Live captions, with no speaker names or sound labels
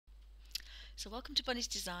So welcome to Bunny's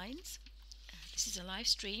Designs. This is a live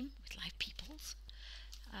stream with live peoples,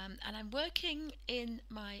 and I'm working in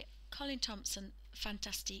my Colin Thompson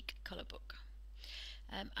Fantastique colour book.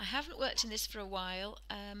 I haven't worked in this for a while,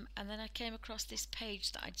 and then I came across this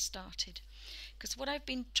page that I'd started, because what I've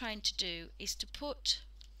been trying to do is to put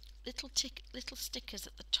little stickers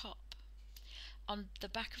at the top on the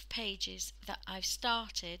back of pages that I've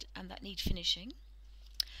started and that need finishing.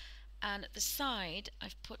 And at the side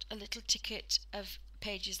I've put a little ticket of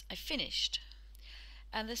pages I finished,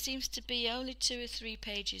 and there seems to be only 2 or 3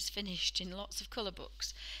 pages finished in lots of colour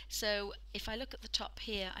books. So if I look at the top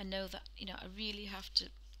here, I know that I really have to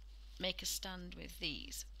make a stand with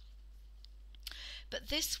these. But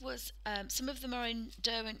this was some of them are in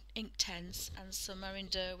Derwent ink tents and some are in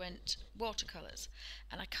Derwent watercolours,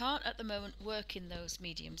 and I can't at the moment work in those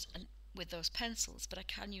mediums and with those pencils, but I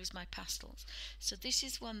can use my pastels. So this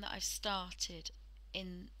is one that I've started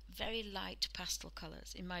in very light pastel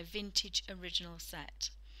colours in my vintage original set,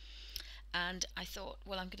 and I thought,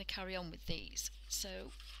 well, I'm going to carry on with these.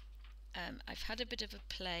 So I've had a bit of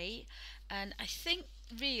a play, and I think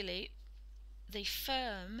really the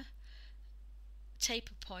firm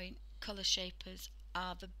taper point colour shapers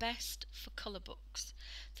are the best for colour books.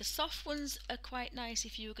 The soft ones are quite nice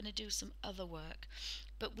if you were going to do some other work,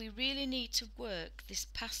 but we really need to work this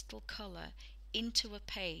pastel colour into a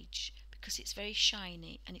page because it's very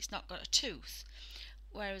shiny and it's not got a tooth,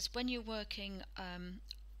 whereas when you're working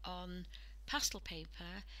on pastel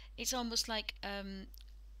paper, it's almost like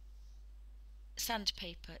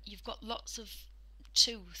sandpaper. You've got lots of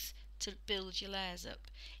tooth to build your layers up.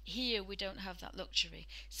 Here we don't have that luxury,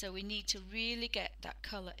 so we need to really get that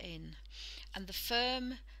colour in, and the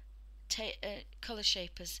firm colour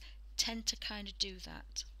shapers tend to kind of do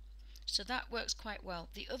that, so that works quite well.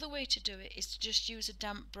 The other way to do it is to just use a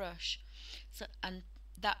damp brush, and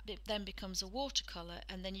that then becomes a watercolour,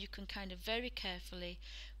 and then you can kind of very carefully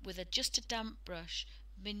with just a damp brush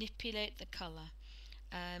manipulate the colour.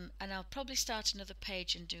 And I'll probably start another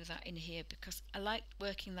page and do that in here because I like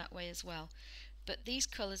working that way as well. But these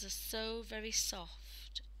colours are so very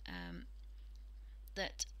soft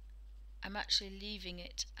that I'm actually leaving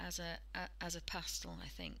it as a pastel, I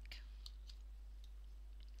think.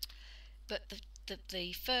 But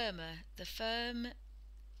the firm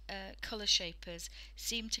colour shapers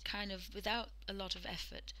seem to kind of, without a lot of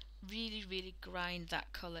effort, really grind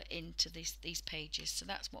that colour into these pages. So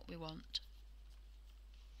that's what we want.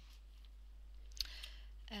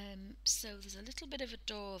 So there's a little bit of a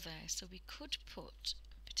door there, so we could put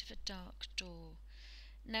a bit of a dark door.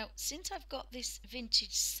 Now, since I've got this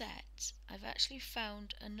vintage set, I've actually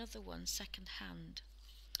found another one second hand.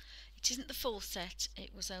 It isn't the full set,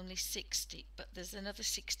 it was only 60, but there's another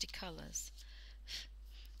 60 colours.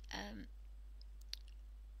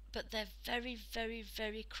 But they're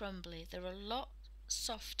very crumbly. They're a lot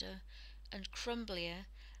softer and crumblier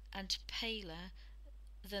and paler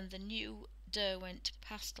than the new Derwent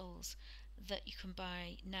pastels that you can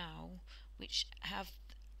buy now, which have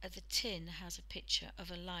the tin has a picture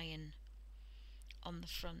of a lion on the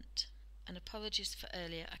front. And apologies for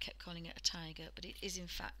earlier, I kept calling it a tiger, but it is in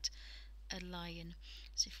fact a lion.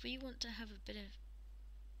 So if we want to have a bit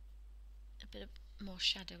of more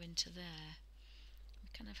shadow into there, we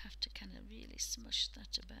kind of have to kind of really smush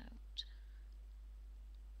that about.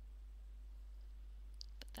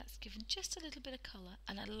 That's given just a little bit of colour,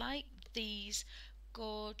 and I like these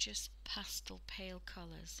gorgeous pastel pale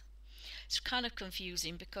colours. It's kind of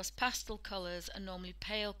confusing because pastel colours are normally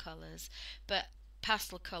pale colours, but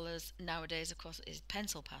pastel colours nowadays, of course, is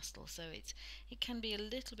pencil pastel, so it can be a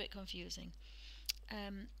little bit confusing.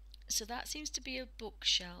 So that seems to be a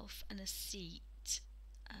bookshelf and a seat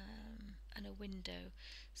and a window.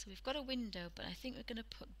 So we've got a window, but I think we're going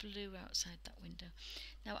to put blue outside that window.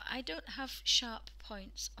 Now, I don't have sharp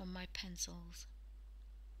points on my pencils,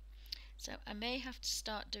 so I may have to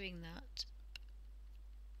start doing that.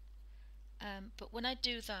 But when I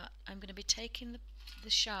do that, I'm going to be taking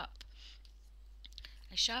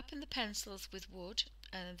I sharpen the pencils with wood,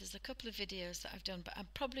 and there's a couple of videos that I've done, but I'm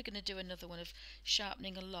probably going to do another one of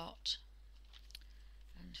sharpening a lot.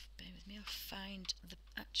 And bear with me, I'll find the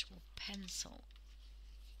actual pencil.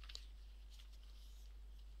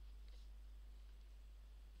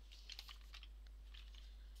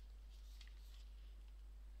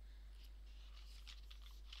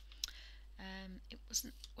 It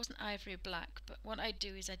wasn't ivory black, but what I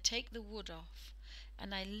do is I take the wood off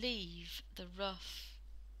and I leave the rough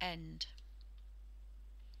end.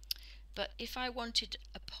 But if I wanted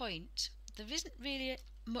a point, there isn't really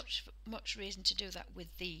much reason to do that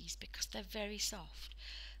with these because they're very soft.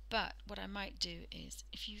 But what I might do is,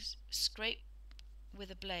 if you scrape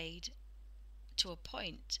with a blade to a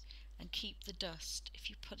point and keep the dust. If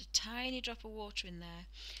you put a tiny drop of water in there,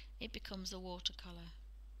 it becomes a watercolour.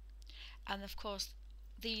 And of course,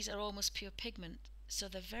 these are almost pure pigment, so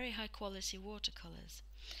they're very high quality watercolours.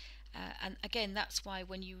 And again, that's why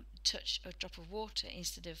when you touch a drop of water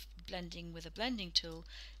instead of blending with a blending tool,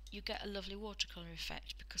 you get a lovely watercolour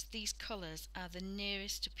effect, because these colours are the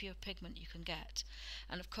nearest to pure pigment you can get.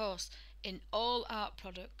 And of course, in all art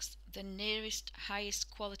products, the nearest highest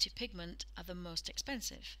quality pigment are the most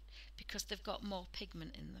expensive, because they've got more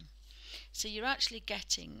pigment in them. So you're actually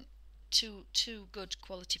getting two good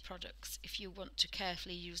quality products if you want to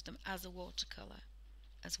carefully use them as a watercolour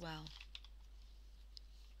as well.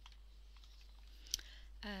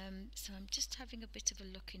 So I'm just having a bit of a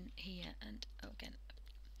look in here, and again,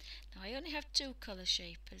 now I only have two colour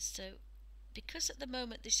shapers, so because at the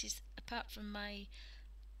moment this is, apart from my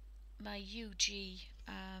UG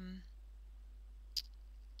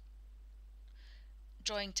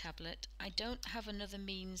drawing tablet, I don't have another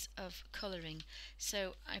means of colouring,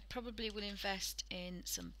 so I probably will invest in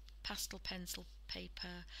some pastel pencil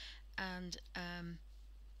paper and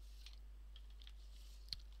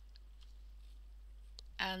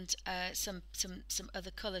some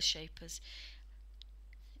other colour shapers,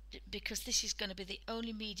 because this is going to be the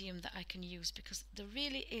only medium that I can use, because there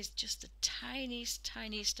really is just the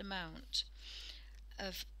tiniest amount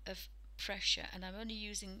of pressure, and I'm only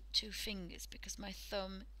using 2 fingers because my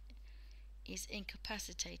thumb is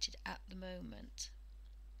incapacitated at the moment,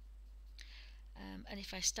 and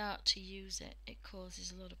if I start to use it, it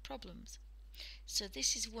causes a lot of problems. So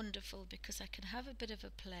this is wonderful because I can have a bit of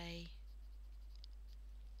a play.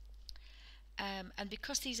 And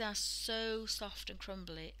because these are so soft and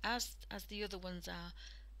crumbly, as the other ones are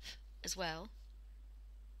as well,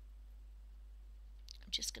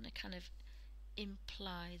 I'm just going to kind of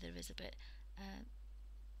imply there is a bit.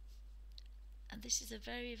 And this is a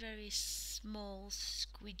very small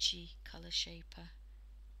squidgy colour shaper.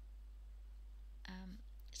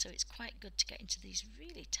 So it's quite good to get into these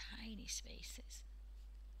really tiny spaces.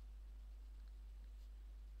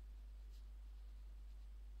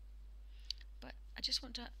 But I just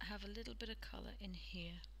want to have a little bit of colour in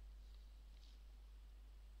here.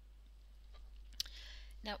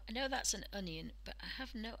 Now I know that's an onion, but I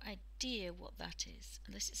have no idea what that is,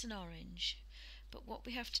 unless it's an orange. But what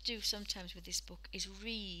we have to do sometimes with this book is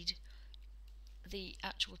read the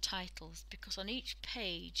actual titles, because on each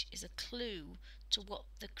page is a clue to what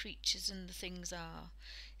the creatures and the things are.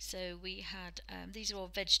 So we had, these are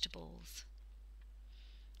all vegetables.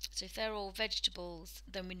 So if they're all vegetables,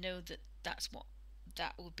 then we know that that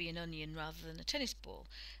would be an onion rather than a tennis ball.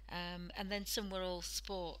 And then some were all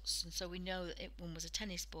sports, and so we know that one was a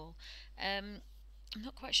tennis ball. I'm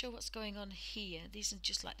not quite sure what's going on here. These are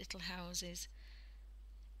just like little houses.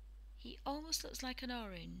 He almost looks like an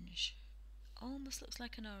orange. Almost looks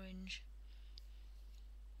like an orange.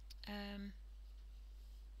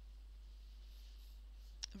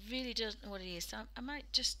 Really don't know what it is, so I might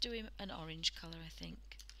just do him an orange colour, I think.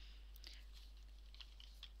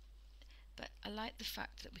 But I like the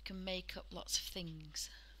fact that we can make up lots of things.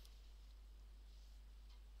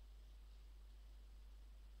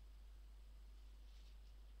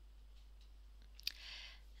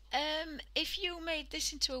 If you made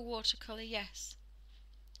this into a watercolour, yes.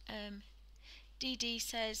 DD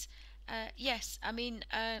says, yes. I mean,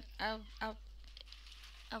 I'll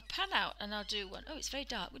pan out and I'll do one. Oh, it's very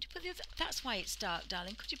dark. Would you put the other? That's why it's dark,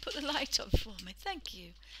 darling. Could you put the light on for me? Thank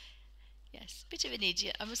you. Yes, bit of an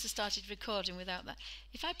idiot. I must have started recording without that.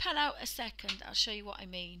 If I pan out a second, I'll show you what I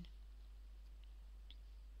mean.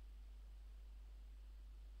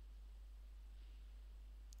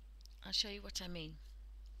 I'll show you what I mean.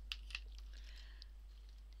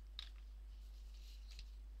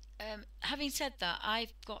 Having said that,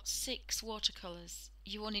 I've got 6 watercolours.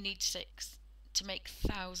 You only need 6 to make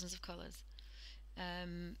thousands of colours.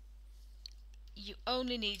 You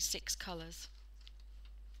only need 6 colours.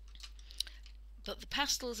 But the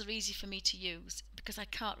pastels are easy for me to use because I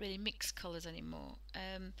can't really mix colours anymore.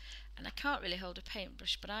 And I can't really hold a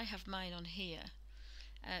paintbrush, but I have mine on here.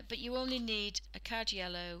 But you only need a cad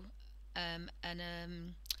yellow, and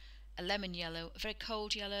a lemon yellow, a very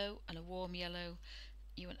cold yellow and a warm yellow.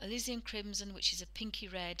 You want Elysian crimson, which is a pinky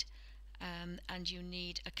red, and you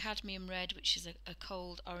need a cadmium red, which is a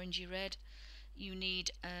cold orangey red. You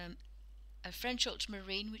need a French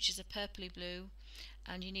ultramarine, which is a purpley blue,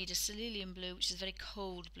 and you need a cerulean blue, which is a very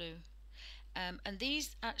cold blue. And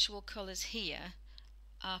these actual colours here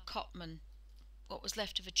are Cotman, what was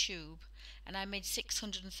left of a tube, and I made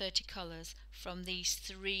 630 colours from these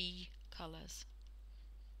 3 colours.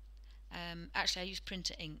 Actually I use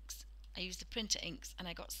printer inks. I used the printer inks and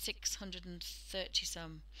I got 630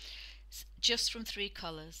 some just from 3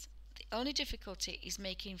 colours. The only difficulty is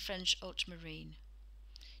making French ultramarine.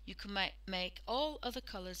 You can make all other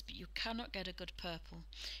colours, but you cannot get a good purple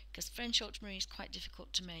because French ultramarine is quite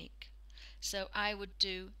difficult to make. So I would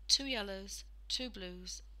do 2 yellows, 2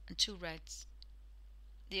 blues and 2 reds.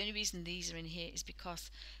 The only reason these are in here is because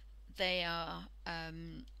they are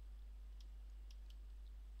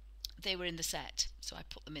they were in the set, so I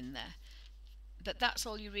put them in there. But that's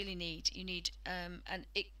all you really need. You need, and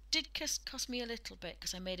it did cost me a little bit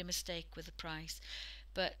because I made a mistake with the price.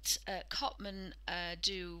 But Cotman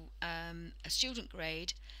do a student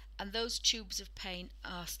grade, and those tubes of paint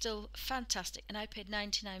are still fantastic. And I paid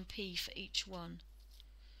 99p for each one.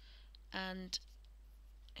 And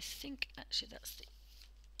I think actually that's the.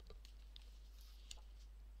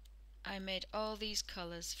 I made all these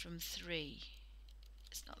colours from 3.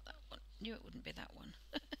 It's not that one. Knew it wouldn't be that one.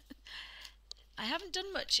 I haven't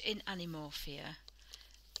done much in Animorphia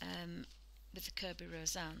with the Kirby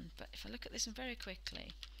Roseanne, but if I look at this one very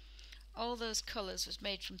quickly, all those colours was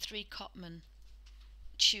made from 3 Cotman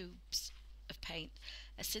tubes of paint,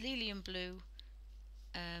 a cerulean blue,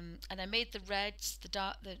 and I made the reds, the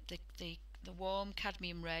dark, the warm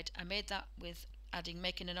cadmium red. I made that with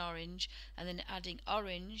making an orange, and then adding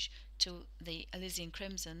orange to the Elysian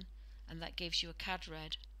crimson, and that gives you a cad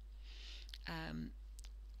red.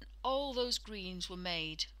 All those greens were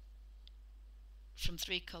made from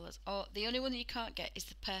 3 colours. Oh, the only one that you can't get is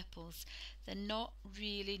the purples. They're not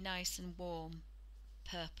really nice and warm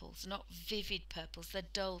purples, not vivid purples, they're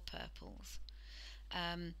dull purples.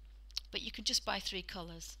 But you can just buy 3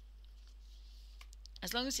 colours.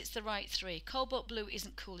 As long as it's the right 3. Cobalt blue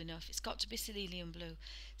isn't cool enough, it's got to be cerulean blue.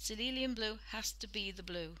 Cerulean blue has to be the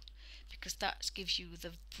blue because that gives you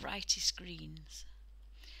the brightest greens.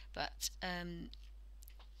 But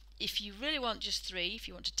if you really want just 3, if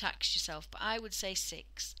you want to tax yourself, but I would say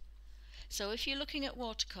 6. So if you're looking at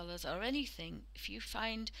watercolours or anything, if you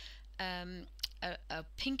find a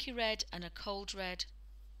pinky red and a cold red,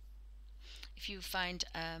 if you find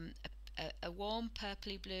a warm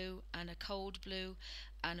purpley blue and a cold blue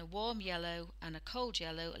and a warm yellow and a cold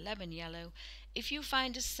yellow, a lemon yellow, if you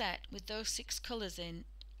find a set with those 6 colours in,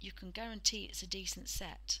 you can guarantee it's a decent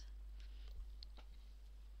set.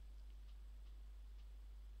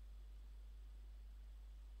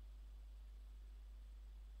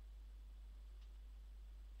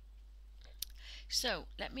 So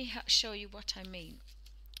let me show you what I mean.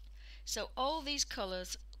 So all these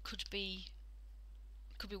colours could be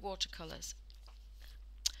watercolours,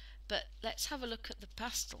 but let's have a look at the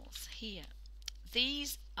pastels here.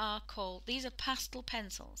 These are pastel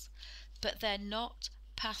pencils, but they're not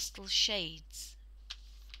pastel shades.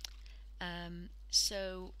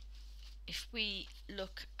 So if we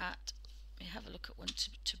have a look at one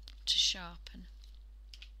to sharpen.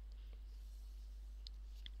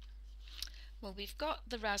 Well, we've got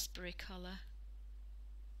the raspberry colour,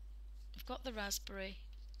 we've got the raspberry,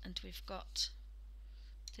 and we've got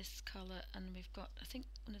this colour, and we've got, I think,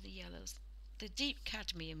 one of the yellows, the deep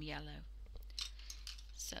cadmium yellow.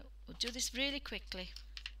 So we'll do this really quickly.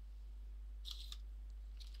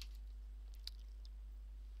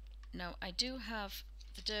 Now I do have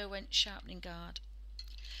the Derwent sharpening guard,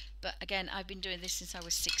 but again I've been doing this since I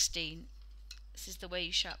was 16. This is the way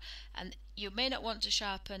you sharpen, and you may not want to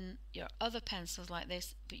sharpen your other pencils like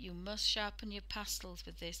this, but you must sharpen your pastels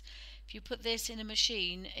with this. If you put this in a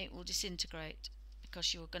machine, it will disintegrate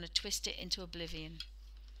because you're going to twist it into oblivion.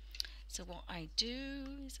 So what I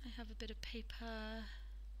do is I have a bit of paper,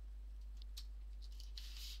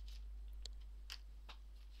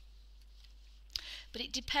 but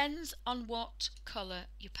it depends on what colour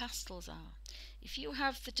your pastels are. If you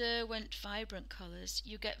have the Derwent vibrant colours,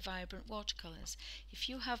 you get vibrant watercolours. If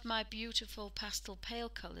you have my beautiful pastel pale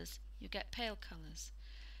colours, you get pale colours.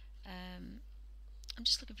 I'm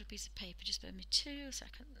just looking for a piece of paper, just bear me 2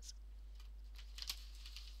 seconds.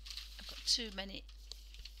 I've got too many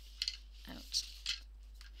out.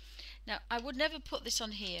 Now I would never put this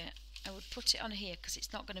on here, I would put it on here because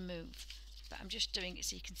it's not going to move, but I'm just doing it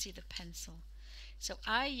so you can see the pencil. So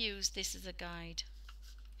I use this as a guide,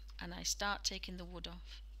 and I start taking the wood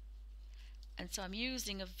off, and so I'm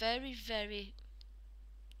using a very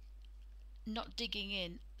not digging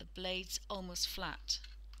in, the blade's almost flat,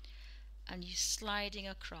 and you're sliding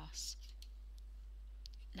across.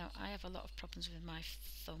 Now I have a lot of problems with my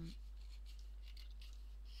thumb,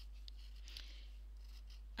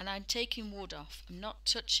 and I'm taking wood off. I'm not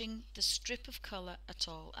touching the strip of colour at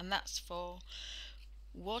all, and that's for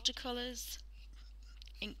watercolours,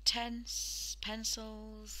 ink tints,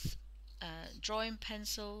 pencils, drawing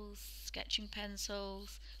pencils, sketching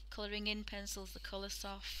pencils, colouring in pencils, the Colour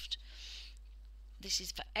Soft. This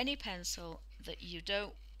is for any pencil that you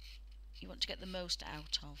want to get the most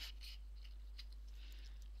out of.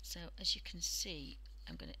 So as you can see,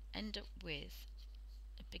 I'm going to end up with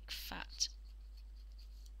a big fat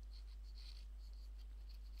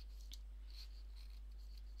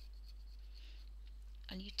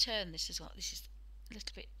and you turn this as well. This is a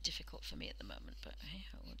little bit difficult for me at the moment, but hey,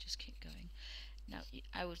 we'll just keep going. Now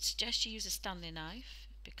I would suggest you use a Stanley knife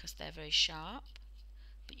because they're very sharp,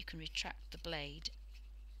 but you can retract the blade,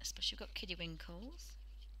 especially if you've got kiddie winkles.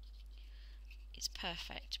 It's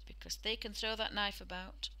perfect because they can throw that knife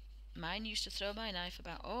about. Mine used to throw my knife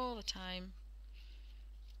about all the time,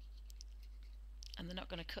 and they're not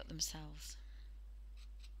going to cut themselves.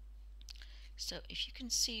 So if you can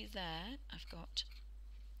see there, I've got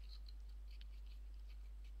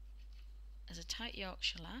as a tight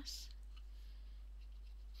Yorkshire lass.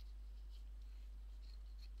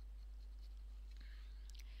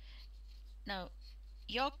 Now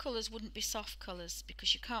your colours wouldn't be soft colours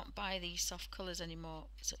because you can't buy these soft colours anymore.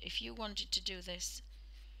 So if you wanted to do this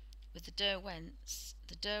with the Derwents,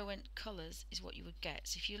 the Derwent colours is what you would get.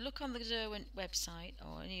 So if you look on the Derwent website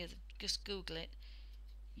or any other, just Google it,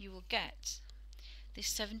 you will get this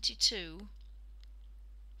 72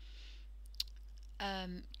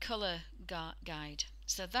 colour guide.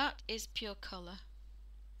 So that is pure colour.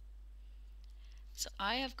 So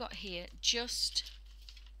I have got here just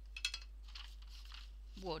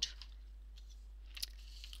wood.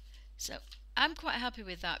 So I'm quite happy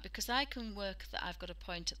with that because I can work that I've got a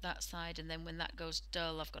point at that side, and then when that goes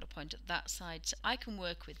dull I've got a point at that side, so I can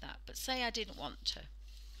work with that. But say I didn't want to,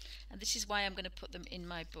 and this is why I'm going to put them in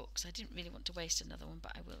my books. I didn't really want to waste another one,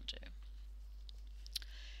 but I will do.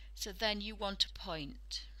 So then you want a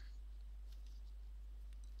point.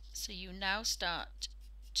 So you now start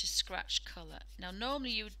to scratch colour. Now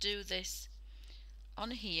normally you would do this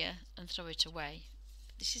on here and throw it away.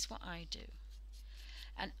 This is what I do.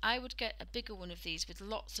 And I would get a bigger one of these with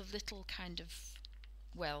lots of little kind of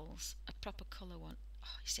wells, a proper colour one.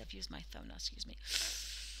 Oh, you see, I've used my thumb now, excuse me.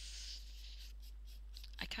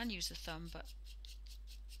 I can use the thumb, but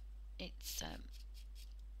it's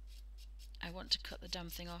I want to cut the damn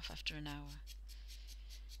thing off after an hour.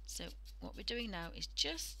 So what we're doing now is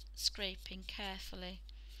just scraping carefully,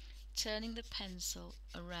 turning the pencil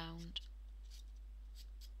around.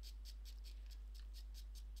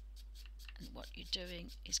 And what you're doing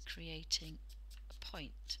is creating a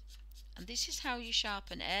point. And this is how you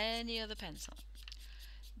sharpen any other pencil.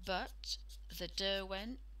 But the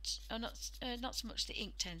Derwent, not so much the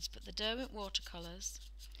Inktense, but the Derwent watercolours,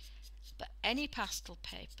 but any pastel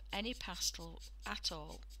paper, any pastel at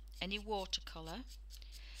all, any watercolour.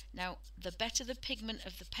 Now, the better the pigment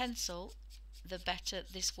of the pencil, the better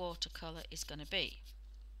this watercolour is going to be.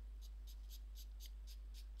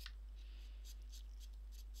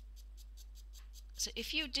 So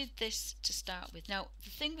if you did this to start with, now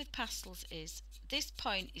the thing with pastels is this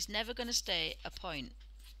point is never going to stay a point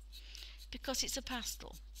because it's a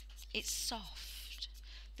pastel. It's soft.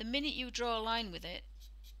 The minute you draw a line with it,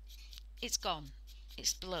 it's gone.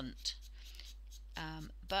 It's blunt.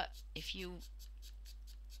 But if you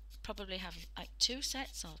probably have like two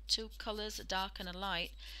sets or two colours, a dark and a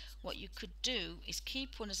light, what you could do is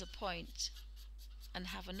keep one as a point and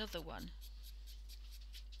have another one.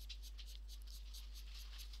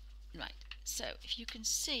 Right, so if you can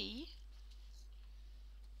see,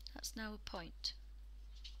 that's now a point.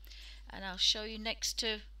 And I'll show you next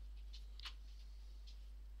to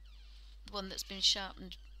the one that's been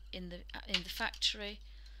sharpened in the factory.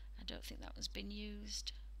 I don't think that one's been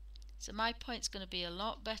used. So my point's going to be a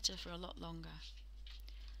lot better for a lot longer.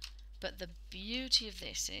 But the beauty of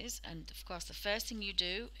this is, and of course the first thing you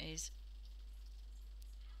do is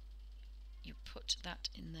you put that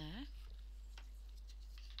in there.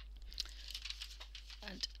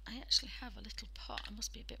 And I actually have a little pot. I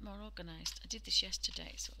must be a bit more organised. I did this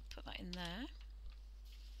yesterday, so I'll put that in there.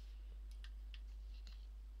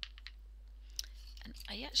 And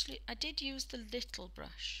I did use the little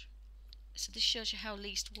brush. So this shows you how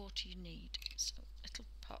least water you need. So little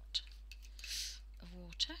pot of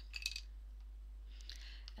water.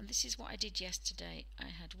 And this is what I did yesterday. I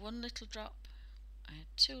had one little drop, I had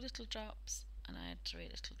two little drops, and I had three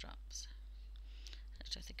little drops.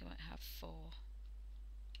 Actually, I think I might have four.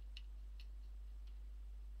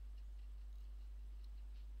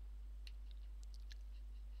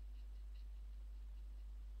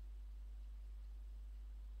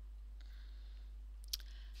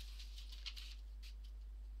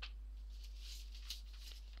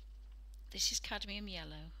 This is cadmium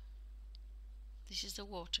yellow. This is the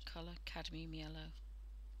watercolour cadmium yellow.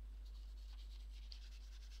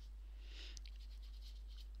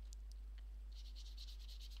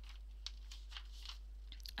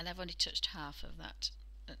 And I've only touched half of that.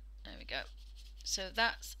 There we go. So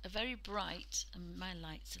that's a very bright, and my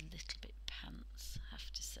light's a little bit pants, I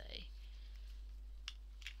have to say.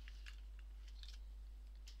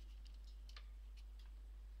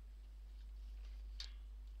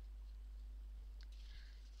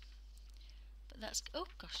 But that's, oh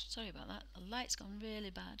gosh, sorry about that. The light's gone really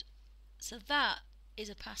bad. So that is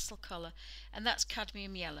a pastel colour, and that's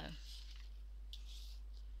cadmium yellow.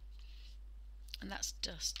 And that's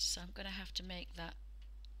dust, so I'm going to have to make that.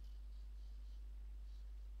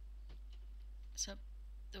 So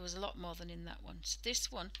there was a lot more than in that one. So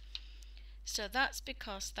this one, so that's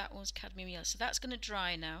because that one's cadmium yellow. So that's going to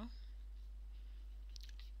dry now.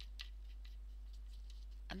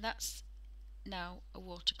 And that's now a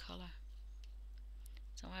watercolour.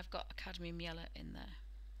 So I've got a cadmium yellow in there,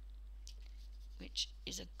 which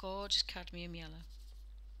is a gorgeous cadmium yellow.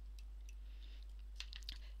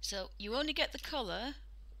 So you only get the colour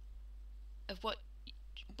of what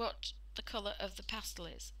the colour of the pastel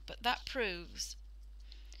is, but that proves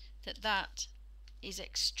that that is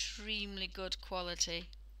extremely good quality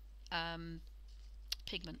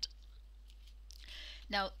pigment.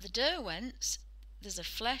 Now the Derwents, there's a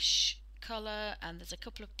flesh colour and there's a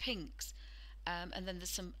couple of pinks, and then there's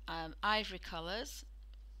some ivory colours,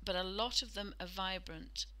 but a lot of them are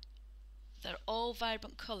vibrant. They're all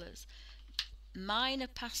vibrant colours. Mine are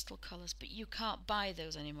pastel colours, but you can't buy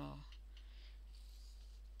those anymore.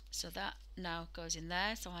 So that now goes in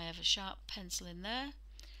there. So I have a sharp pencil in there,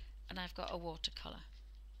 and I've got a watercolour.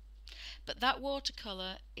 But that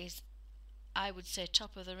watercolour is, I would say,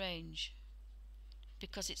 top of the range,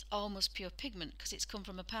 because it's almost pure pigment, because it's come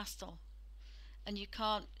from a pastel. And you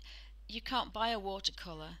can't buy a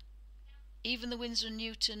watercolour, even the Winsor &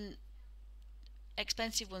 Newton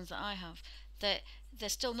expensive ones that I have, they're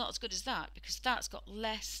still not as good as that, because that's got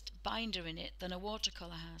less binder in it than a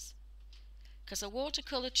watercolour has. Because a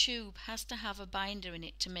watercolour tube has to have a binder in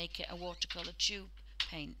it to make it a watercolour tube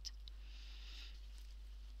paint.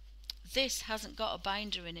 This hasn't got a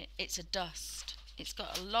binder in it, it's a dust. It's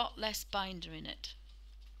got a lot less binder in it.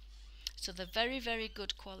 So they're very, very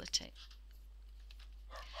good quality.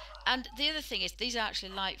 And the other thing is, these are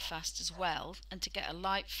actually light fast as well, and to get a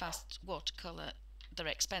light fast watercolour, they're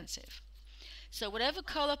expensive. So whatever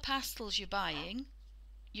colour pastels you're buying,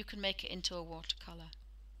 you can make it into a watercolour.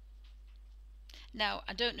 Now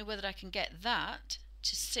I don't know whether I can get that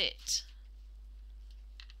to sit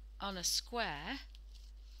on a square,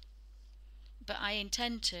 but I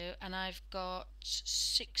intend to, and I've got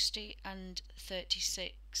 60 and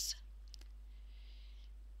 36.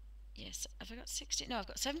 Yes, have I got 60? No, I've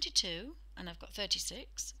got 72 and I've got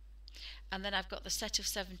 36, and then I've got the set of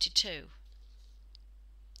 72,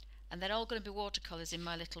 and they're all going to be watercolours in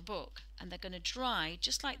my little book, and they're going to dry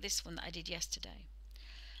just like this one that I did yesterday.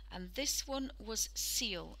 And this one was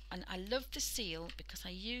seal, and I love the seal because I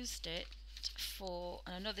used it for,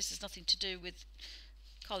 and I know this has nothing to do with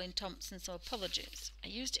Colin Thompson, so apologies. I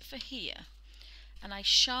used it for here, and I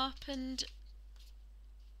sharpened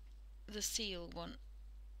the seal one.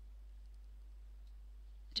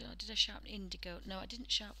 Did I sharpen indigo? No, I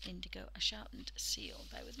didn't sharpen indigo. I sharpened seal.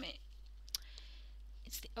 Bear with me.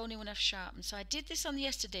 It's the only one I've sharpened. So I did this on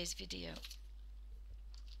yesterday's video.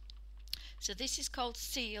 So this is called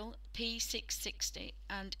Seal P660,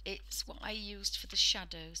 and it's what I used for the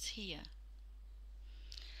shadows here.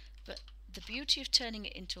 But the beauty of turning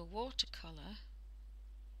it into a watercolour,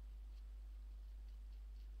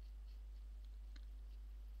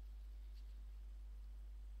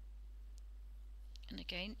 and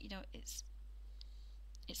again, you know, it's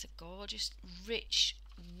a gorgeous, rich,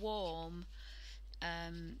 warm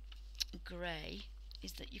grey,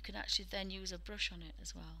 is that you can actually then use a brush on it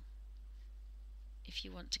as well if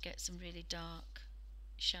you want to get some really dark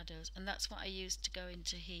shadows, and that's what I used to go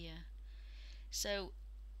into here. So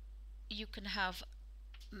you can have,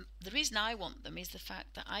 the reason I want them is the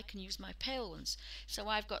fact that I can use my pale ones. So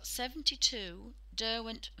I've got 72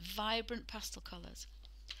 Derwent vibrant pastel colours,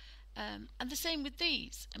 and the same with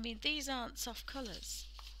these. I mean, these aren't soft colours,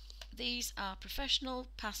 these are professional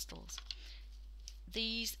pastels.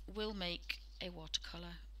 These will make a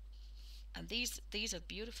watercolour, and these are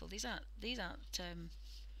beautiful. These aren't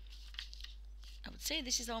I would say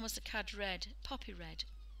this is almost a cad red, poppy red.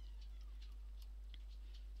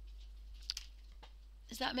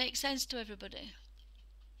 Does that make sense to everybody?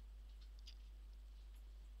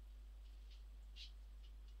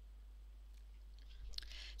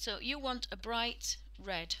 So you want a bright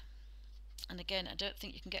red, And again, I don't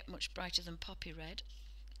think you can get much brighter than poppy red.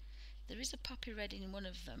 There is a poppy red in one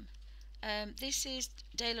of them. This is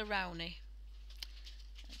De La Rowney.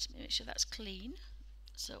 Let's make sure that's clean.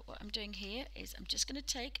 So what I'm doing here is I'm just going to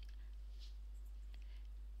take,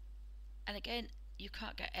 and again, you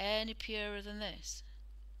can't get any purer than this.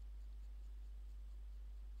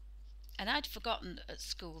 And I'd forgotten at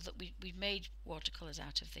school that we made watercolours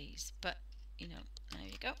out of these, but you know, there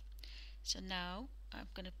you go. So now I'm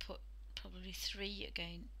going to put probably 3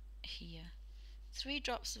 again here. 3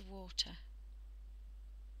 drops of water.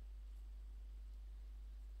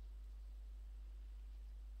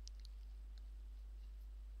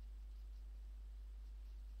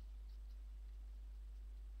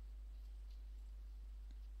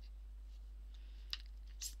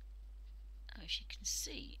 As you can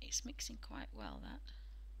see, it's mixing quite well, that.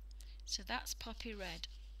 So that's poppy red.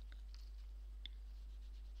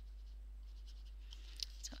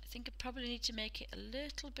 So I think I probably need to make it a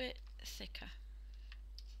little bit thicker.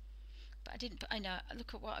 But I didn't put, I know,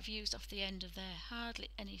 look at what I've used off the end of there.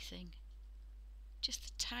 Hardly anything. Just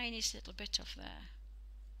the tiniest little bit off there.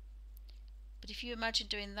 But if you imagine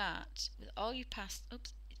doing that with all your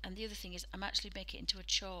oops, and the other thing is I'm actually making it into a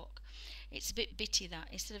chalk. It's a bit bitty, that,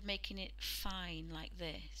 instead of making it fine like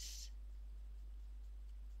this.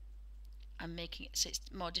 I'm making it so it's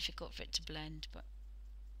more difficult for it to blend, but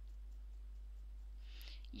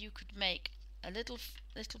you could make a little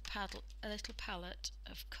palette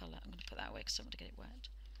of colour. I'm going to put that away because I don't want to get it wet.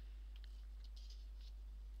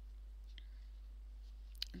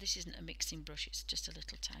 And this isn't a mixing brush, it's just a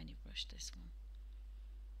little tiny brush, this one.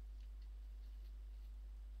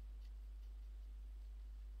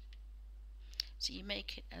 So you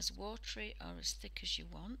make it as watery or as thick as you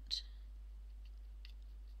want.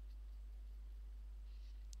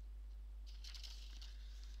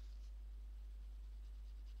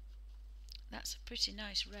 That's a pretty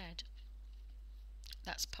nice red.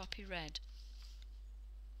 That's poppy red.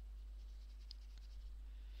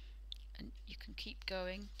 And you can keep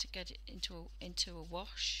going to get it into a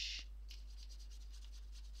wash.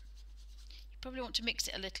 You probably want to mix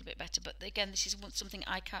it a little bit better, but again, this is something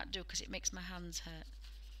I can't do because it makes my hands hurt.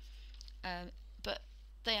 But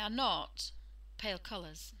they are not pale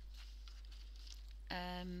colours.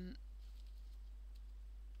 There's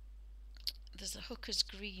a hooker's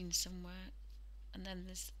green somewhere, and then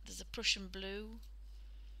there's a Prussian blue.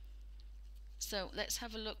 So let's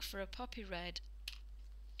have a look for a poppy red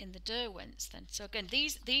in the Derwents then. So again,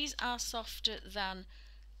 these are softer than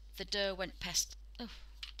the Derwent pastel. Oh,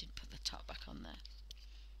 didn't put the top back on there.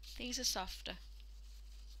 These are softer.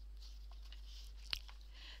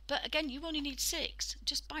 But again, you only need 6.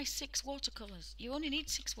 Just buy 6 watercolours. You only need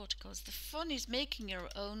 6 watercolours. The fun is making your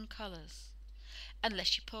own colours.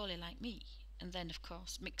 Unless you're poorly like me. And then, of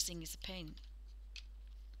course, mixing is a pain.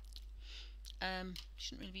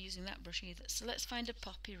 Shouldn't really be using that brush either. So let's find a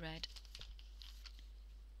poppy red.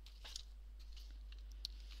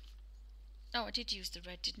 Oh, I did use the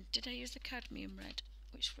red, did I use the cadmium red?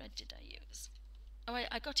 Which red did I use? Oh,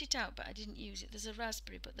 I got it out, but I didn't use it. There's a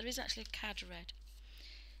raspberry, but there is actually a cad red.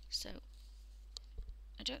 So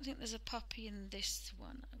I don't think there's a poppy in this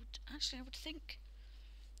one. I would think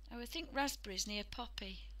raspberry is near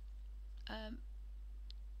poppy.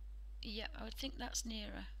 Yeah, I would think that's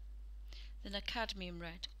nearer than a cadmium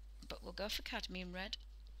red, but we'll go for cadmium red.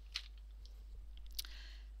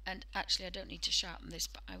 And actually, I don't need to sharpen this,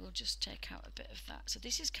 but I will just take out a bit of that. So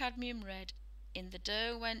this is cadmium red in the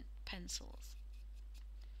Derwent pencils.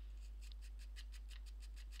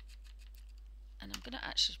 And I'm going to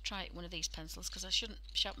actually try one of these pencils because I shouldn't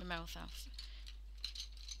shout my mouth off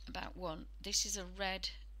about one. This is a red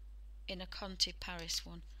in a Conte Paris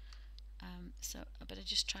one. So I better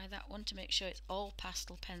just try that one to make sure it's all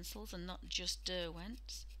pastel pencils and not just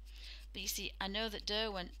Derwents. But you see, I know that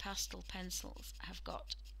Derwent pastel pencils have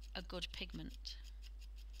got a good pigment.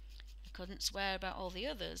 I couldn't swear about all the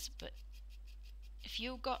others, but if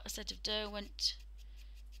you've got a set of Derwent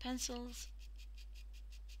pencils,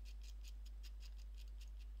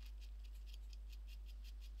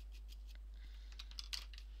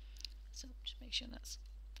 so just make sure that's,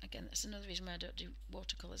 again, that's another reason why I don't do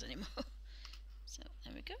watercolours anymore. So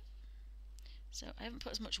there we go. So I haven't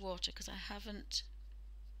put as much water because I haven't.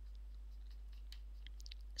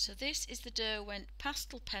 So this is the Derwent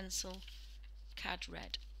pastel pencil cad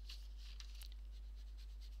red,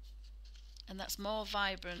 and that's more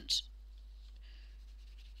vibrant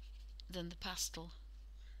than the pastel.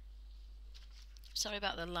 Sorry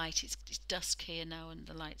about the light, it's dusk here now and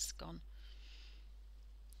the light's gone.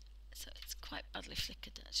 So it's quite badly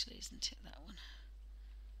flickered actually, isn't it, that one?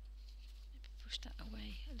 Maybe push that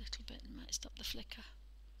away a little bit and might stop the flicker.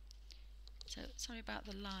 So sorry about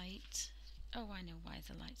the light. Oh, I know why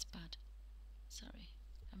the light's bad. Sorry,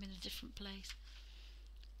 I'm in a different place.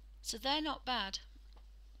 So they're not bad.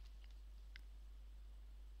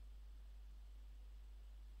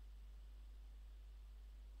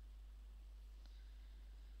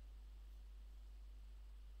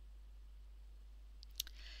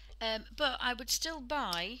 But I would still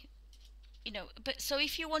buy, but so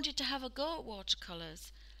if you wanted to have a go at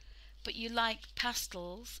watercolours, but you like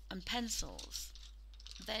pastels and pencils,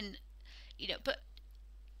 then, but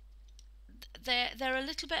they're a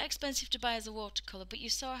little bit expensive to buy as a watercolour, but you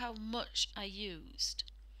saw how much I used.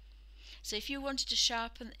 So if you wanted to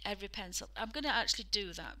sharpen every pencil, I'm going to actually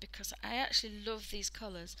do that because I actually love these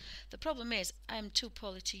colours. The problem is I'm too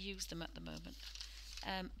poorly to use them at the moment.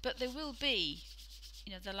 But there will be,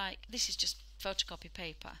 they're like, this is just photocopy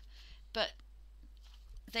paper, but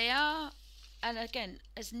they are, and again,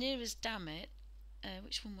 as near as damn it,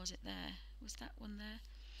 which one was it there? Was that one there?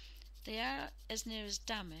 They are as near as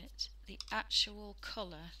damn it, the actual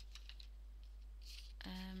colour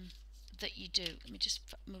that you do. Let me just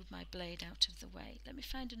move my blade out of the way. Let me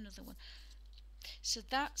find another one. So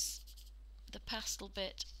that's the pastel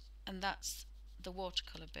bit, and that's the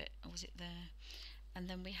watercolour bit. Or was it there? And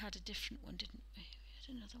then we had a different one, didn't we? We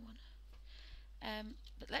had another one.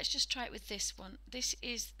 But let's just try it with this one. This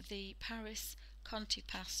is the Paris Conti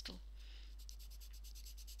pastel.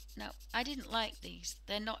 Now, I didn't like these.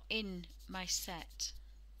 They're not in my set.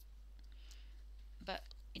 But,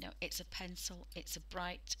 it's a pencil. It's a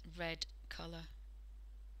bright red colour.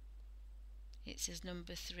 It says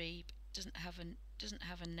number 3. But doesn't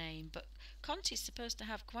have a name. But Conti's supposed to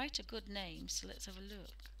have quite a good name, so let's have a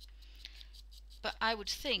look. But I would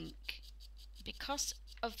think, because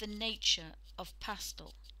of the nature of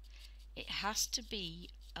pastel, it has to be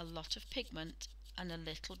a lot of pigment and a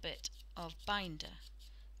little bit of binder,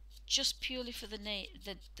 just purely for the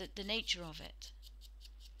nature of it.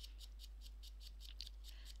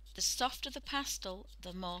 The softer the pastel,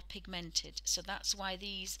 the more pigmented. So that's why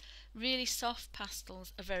these really soft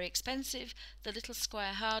pastels are very expensive. The little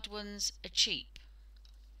square hard ones are cheap.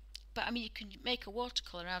 But I mean, you can make a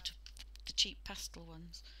watercolour out of the cheap pastel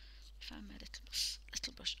ones. Find my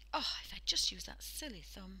little brush. Oh, if I just use that silly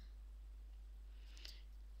thumb.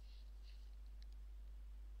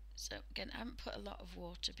 So again, I haven't put a lot of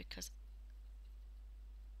water because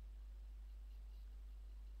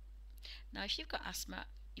now if you've got asthma,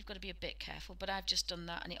 you've got to be a bit careful, but I've just done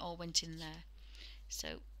that and it all went in there.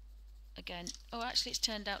 So again, oh, actually it's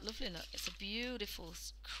turned out lovely. Look, it's a beautiful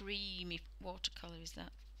creamy watercolour, is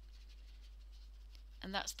that?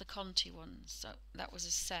 And that's the Conti ones. So that was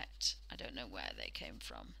a set. I don't know where they came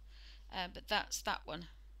from, but that's that one.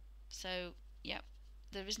 So yeah,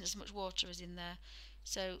 there isn't as much water as in there.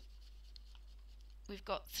 So we've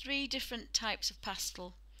got 3 different types of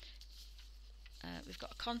pastel. We've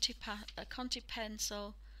got a Conti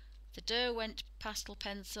pencil, the Derwent pastel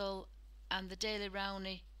pencil, and the Daily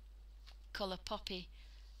Rowney colour poppy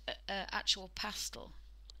actual pastel.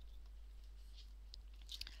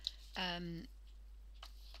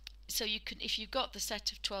 So you can, if you've got the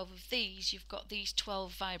set of 12 of these, you've got these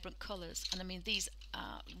 12 vibrant colours, and I mean these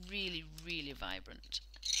are really, really vibrant.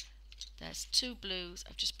 There's 2 blues.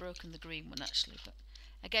 I've just broken the green one actually, but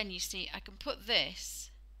again, you see, I can put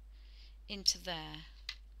this into there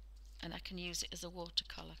and I can use it as a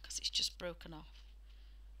watercolour because it's just broken off.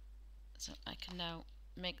 So I can now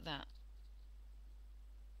make that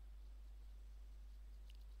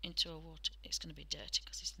into a water. It's going to be dirty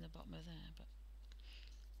because it's in the bottom of there, but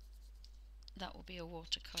that will be a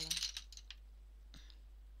watercolour.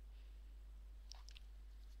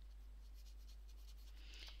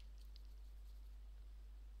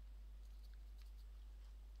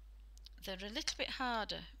 They're a little bit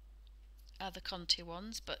harder, are the Conti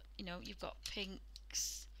ones, but you've got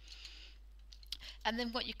pinks, and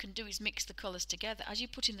then what you can do is mix the colours together. As you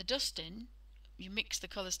put in the dust in, you mix the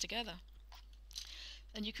colours together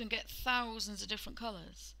and you can get thousands of different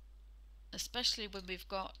colours, especially when we've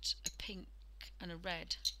got a pink and a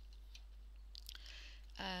red,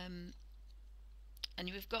 and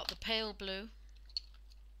we've got the pale blue.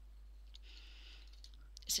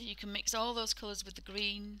 So you can mix all those colours with the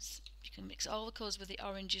greens, you can mix all the colours with the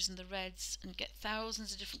oranges and the reds and get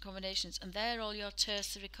thousands of different combinations, and they're all your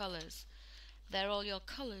tertiary colours. They're all your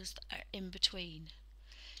colours that are in between.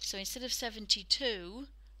 So instead of 72,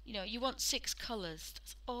 you want 6 colours.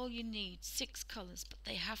 That's all you need, 6 colours, but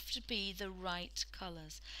they have to be the right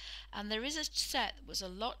colours. And there is a set that was a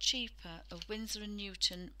lot cheaper of Winsor &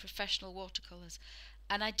 Newton professional watercolours,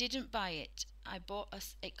 and I didn't buy it. I bought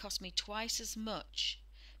it cost me twice as much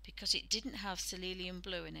because it didn't have cerulean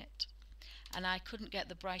blue in it, and I couldn't get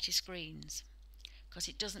the brightest greens, because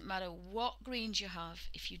it doesn't matter what greens you have,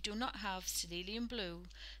 if you do not have cerulean blue,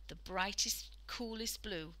 the brightest, coolest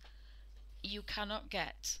blue, you cannot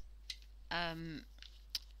get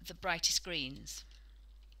the brightest greens.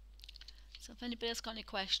 So if anybody else got any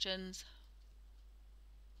questions.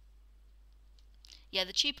 Yeah,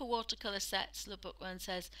 the cheaper watercolour sets, the book one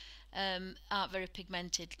says, aren't very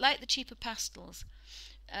pigmented, like the cheaper pastels.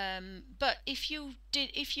 But if you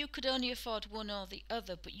could only afford one or the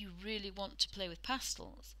other, but you really want to play with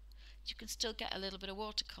pastels, you can still get a little bit of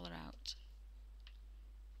watercolour out.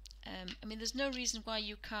 I mean, there's no reason why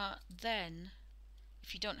you can't then,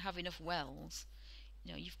 if you don't have enough wells.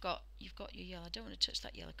 You know, you've got your yellow. I don't want to touch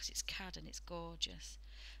that yellow because it's cad and it's gorgeous.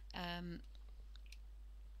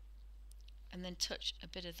 And then touch a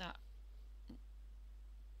bit of that,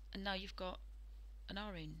 and now you've got an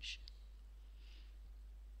orange.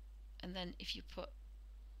 And then if you put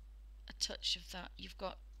a touch of that, you've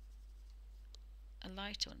got a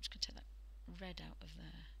lighter one. I'm just going to take that red out of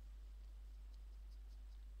there.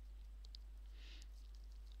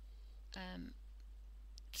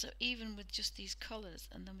 So even with just these colours,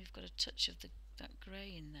 and then we've got a touch of that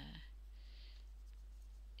grey in there,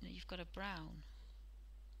 you know, you've got a brown.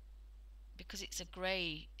 Because it's a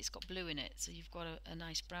grey, it's got blue in it, so you've got a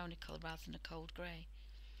nice browny colour rather than a cold grey.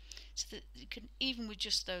 So that you can, even with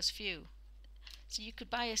just those few, so you could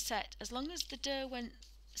buy a set, as long as the Derwent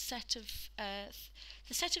set of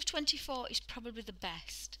the set of 24 is probably the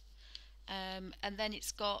best, and then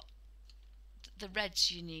it's got the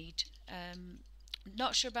reds you need.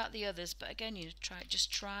 Not sure about the others, but again, you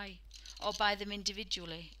just try, or buy them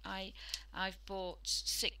individually. I've bought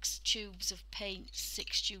 6 tubes of paint,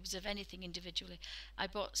 6 tubes of anything individually. I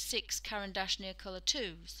bought 6 Caran d'Ache colour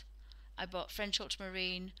 2s. I bought French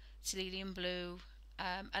ultramarine, cerulean blue,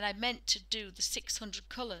 and I meant to do the 600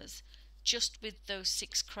 colours just with those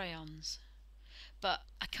 6 crayons, but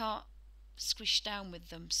I can't squish down with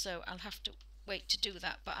them, so I'll have to wait to do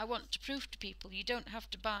that. But I want to prove to people you don't have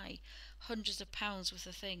to buy hundreds of pounds worth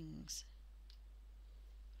of things.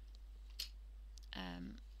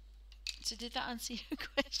 So did that answer your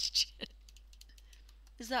question?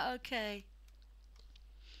 Is that okay?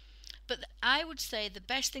 But I would say the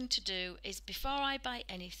best thing to do is, before I buy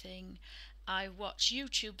anything, I watch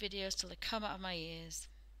YouTube videos till they come out of my ears.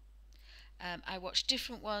 I watch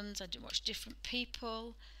different ones, I do watch different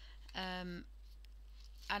people, and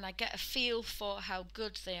I get a feel for how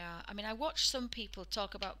good they are. I mean, I watch some people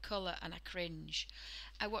talk about colour and I cringe.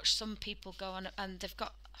 I watch some people go on and they've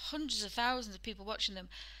got hundreds of thousands of people watching them,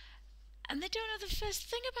 and they don't know the first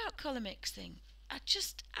thing about colour mixing. I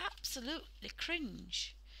just absolutely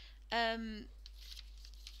cringe.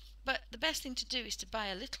 But the best thing to do is to buy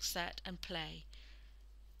a little set and play,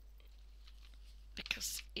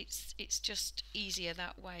 because it's just easier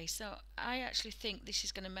that way. So I actually think this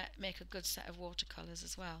is going to make a good set of watercolours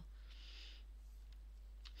as well,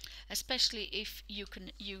 especially if you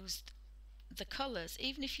can use the colours,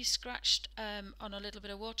 even if you scratched on a little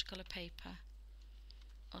bit of watercolour paper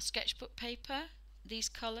or sketchbook paper, these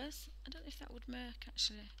colours. I don't know if that would work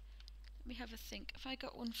actually. Let me have a think. If I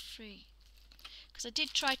got one free, because I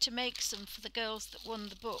did try to make some for the girls that won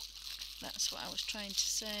the book. That's what I was trying to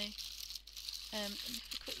say. Let me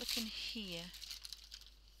have a quick look in here.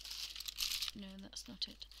 No, that's not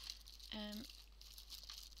it.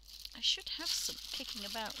 I should have some kicking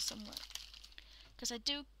about somewhere, because I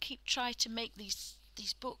do try to make these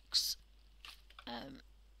books.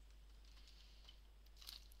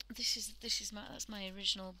 That's my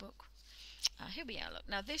original book. Here we are. Look,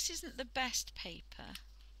 now this isn't the best paper.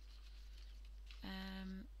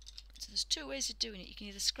 So there's 2 ways of doing it. You can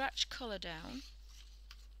either scratch colour down,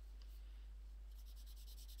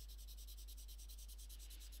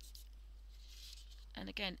 and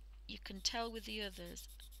again you can tell with the others.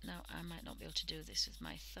 Now I might not be able to do this with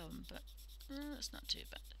my thumb, but it's not too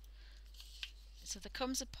bad. So there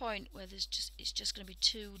comes a point where it's just going to be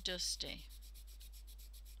too dusty.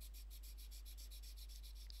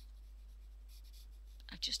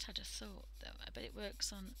 I just had a thought though. I bet it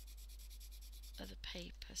works on other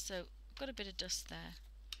paper. So I've got a bit of dust there.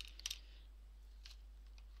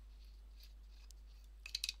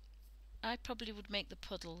 I probably would make the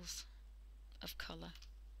puddles of colour,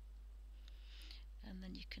 and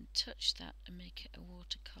then you can touch that and make it a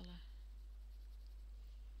watercolour.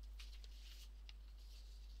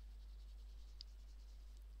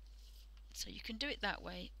 So you can do it that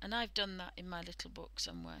way, and I've done that in my little book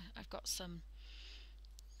somewhere. I've got some,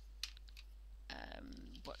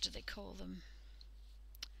 what do they call them?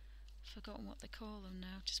 forgotten what they call them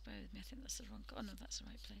now. Just bear with me. I think that's the wrong. Oh no, that's the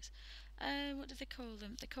right place. What do they call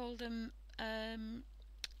them? They call them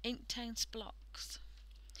Inktense blocks.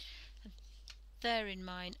 And they're in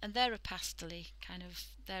mine, and they're a pastely kind of.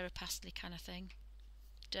 They're a pastely kind of thing.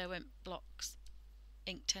 Derwent blocks,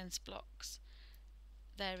 Inktense blocks.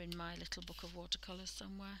 They're in my little book of watercolours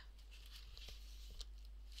somewhere.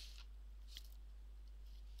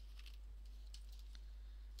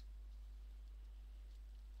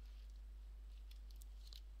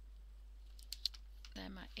 They're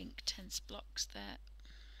my Inktense blocks there.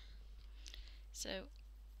 So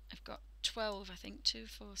I've got 12, I think. 2,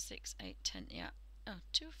 4, 6, 8, 10. Yeah. Oh,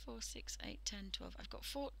 2, 4, 6, 8, 10, 12. I've got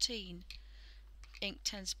 14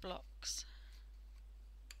 Inktense blocks.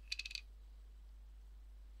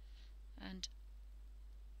 And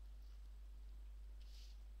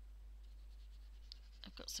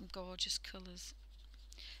I've got some gorgeous colours.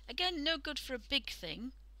 Again, no good for a big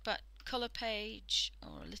thing, but colour page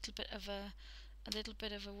or a little bit of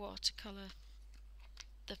a watercolour.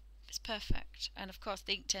 It's perfect. And of course,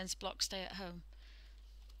 the Inktense blocks stay at home.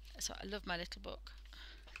 So I love my little book.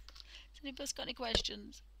 Has anybody got any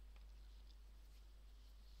questions?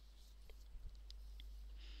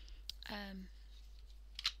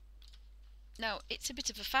 Now it's a bit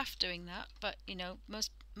of a faff doing that, but you know,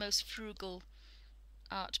 most frugal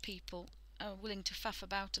art people are willing to faff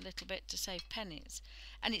about a little bit to save pennies,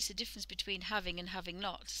 and it's a difference between having and having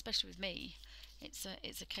not. Especially with me, it's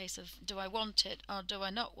a case of, do I want it or do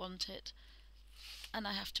I not want it, and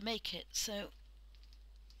I have to make it. So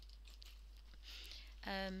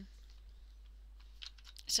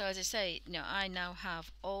so as I say, you know, I now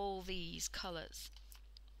have all these colours,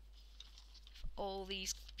 all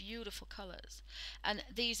these beautiful colours, and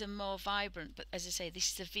these are more vibrant, but as I say,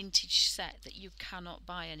 this is a vintage set that you cannot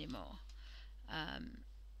buy anymore.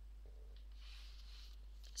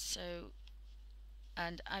 So,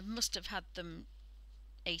 and I must have had them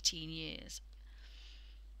 18 years,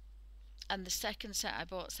 and the second set I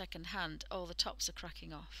bought second hand, all the tops are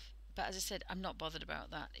cracking off, but as I said, I'm not bothered about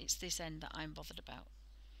that. It's this end that I'm bothered about.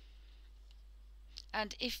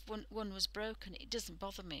 And if one was broken, it doesn't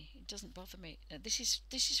bother me. It doesn't bother me. This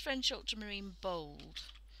is French ultramarine bold,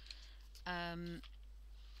 and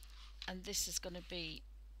this is going to be.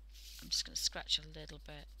 I'm just going to scratch a little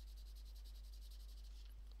bit.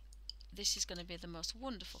 This is going to be the most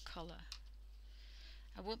wonderful colour.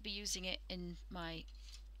 I won't be using it in my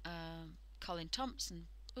Colin Thompson.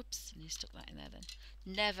 Oops, and you stuck that in there then.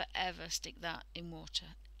 Never ever stick that in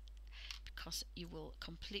water, because you will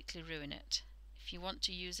completely ruin it. If you want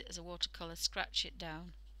to use it as a watercolour, scratch it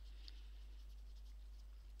down.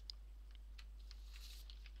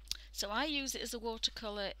 So I use it as a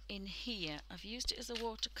watercolour in here. I've used it as a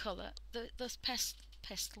watercolour. Those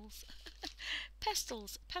pestels,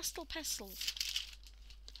 pastel pestels.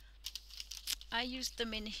 I used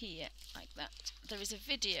them in here like that. There is a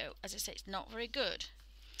video, as I say, it's not very good,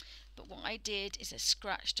 but what I did is I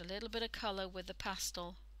scratched a little bit of colour with the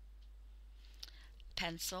pastel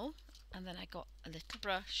pencil, and then I got a little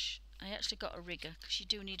brush. I actually got a rigger, because you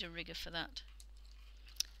do need a rigger for that.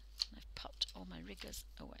 And I've popped all my riggers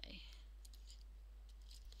away.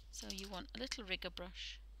 So you want a little rigger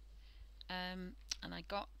brush, and I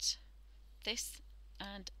got this,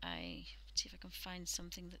 and I see if I can find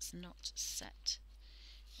something that's not set.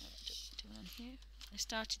 Do one on here. I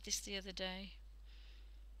started this the other day.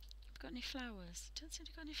 Have got any flowers? Don't seem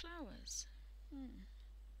to have got any flowers.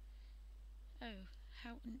 Oh,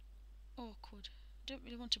 how awkward. I don't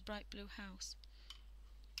really want a bright blue house.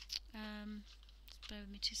 Just bear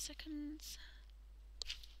with me 2 seconds.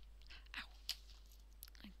 Ow.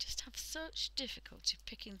 I just have such difficulty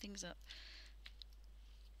picking things up.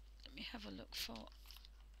 Let me have a look for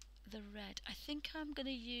the red. I think I'm going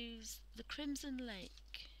to use the Crimson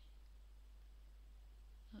Lake.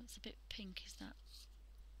 Oh, it's a bit pink, is that?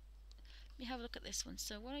 Let me have a look at this one.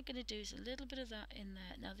 So what I'm going to do is a little bit of that in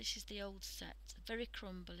there. Now this is the old set, very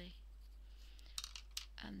crumbly.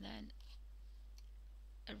 And then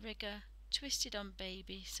a rigger twisted on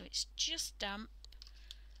baby, so it's just damp.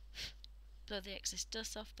 Blow the excess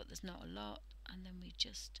dust off, but there's not a lot. And then we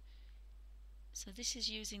just... So this is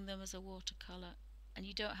using them as a watercolour, and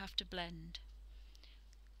you don't have to blend.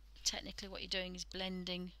 Technically what you're doing is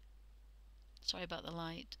blending. Sorry about the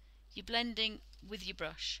light. You're blending with your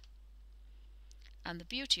brush. And the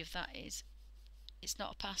beauty of that is it's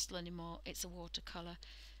not a pastel anymore, it's a watercolour.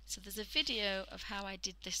 So there's a video of how I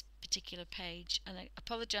did this particular page, and I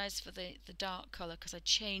apologise for the dark colour, because I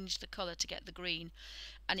changed the colour to get the green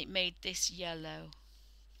and it made this yellow.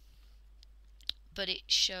 But it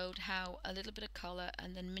showed how a little bit of colour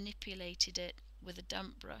and then manipulated it with a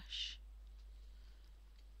damp brush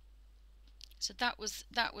So that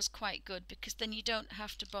was quite good, because then you don't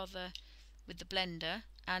have to bother with the blender,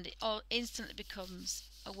 and it all instantly becomes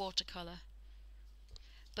a watercolour.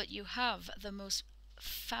 But you have the most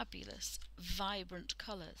fabulous, vibrant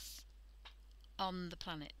colours on the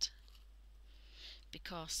planet,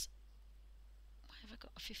 because why have I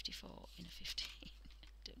got a 54 in a 15? I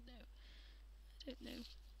don't know. I don't know.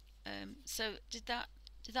 So did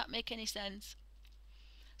that make any sense?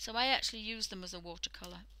 So I actually use them as a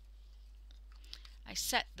watercolour. I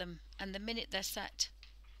set them, and the minute they're set,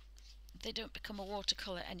 they don't become a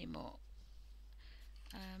watercolour anymore.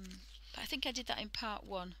 But I think I did that in part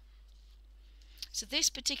 1. So this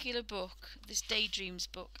particular book, this Daydreams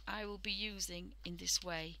book, I will be using in this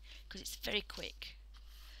way because it's very quick.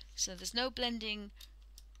 So there's no blending.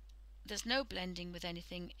 There's no blending with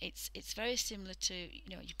anything. It's very similar to,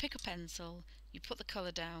 you pick a pencil, you put the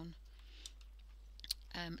colour down.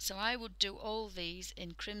 So I would do all these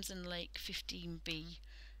in Crimson Lake 15B,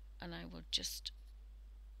 and I will just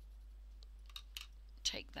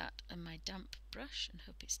take that and my damp brush and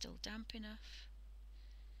hope it's still damp enough,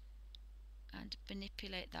 and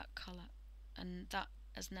manipulate that colour, and that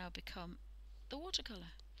has now become the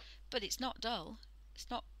watercolour. But it's not dull, it's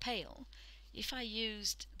not pale. If I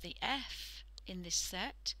used the F in this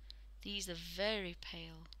set, these are very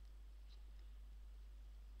pale,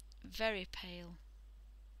 very pale.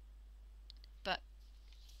 But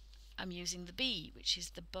I'm using the B, which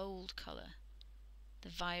is the bold colour, the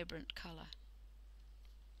vibrant colour.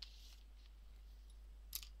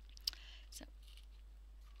 So,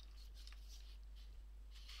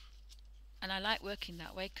 and I like working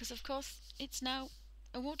that way because, of course, it's now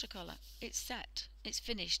a watercolour. It's set, it's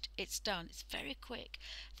finished, it's done. It's very quick.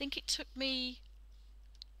 I think it took me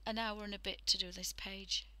an hour and a bit to do this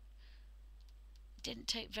page. It didn't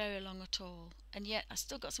take very long at all, and yet I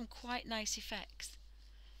still got some quite nice effects.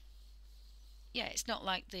 Yeah, it's not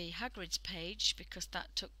like the Hagrid's page, because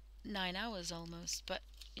that took 9 hours almost, but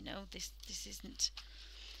this isn't.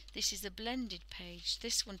 This is a blended page.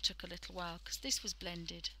 This one took a little while because this was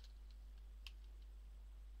blended.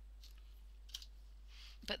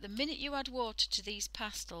 But the minute you add water to these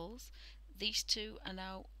pastels, these two are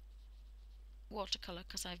now watercolour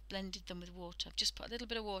because I've blended them with water. I've just put a little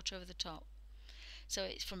bit of water over the top. So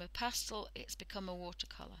it's from a pastel, it's become a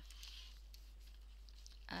watercolour.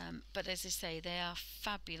 But as I say, they are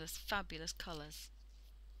fabulous, fabulous colours.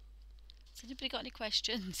 Has anybody got any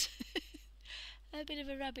questions? A bit of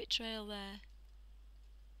a rabbit trail there.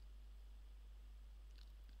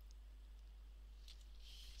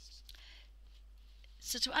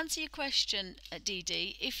 So to answer your question, Dee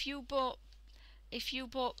Dee, if you bought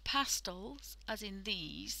pastels, as in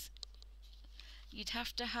these, you'd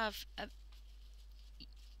have to have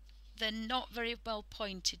they're not very well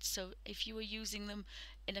pointed, so if you were using them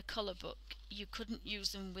in a colour book, you couldn't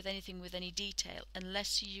use them with anything with any detail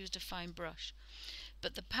unless you used a fine brush.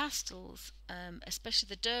 But the pastels, especially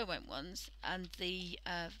the Derwent ones and the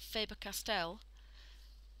Faber-Castell,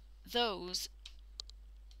 those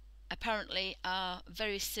apparently are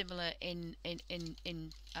very similar in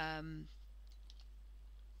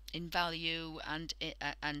value, and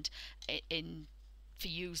in for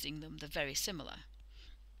using them. They're very similar.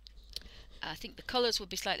 I think the colours will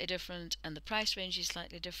be slightly different and the price range is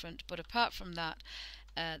slightly different, but apart from that,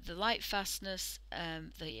 the light fastness,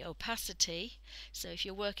 the opacity, so if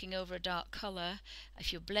you're working over a dark colour,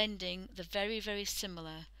 if you're blending, they're very, very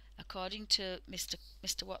similar. According to Mr.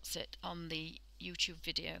 Watsit on the YouTube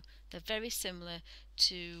video, they're very similar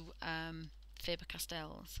to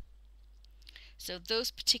Faber-Castells. So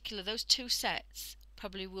those two sets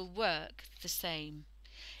probably will work the same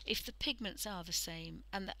if the pigments are the same,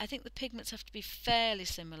 and I think the pigments have to be fairly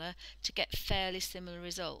similar to get fairly similar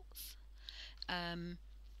results.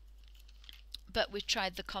 But we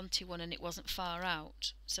tried the Conti one and it wasn't far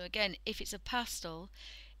out. So again, if it's a pastel,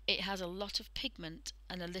 it has a lot of pigment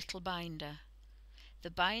and a little binder.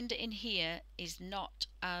 The binder in here is not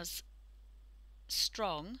as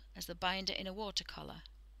strong as the binder in a watercolour,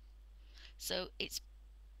 so it's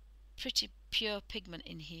pretty pure pigment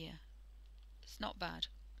in here. It's not bad.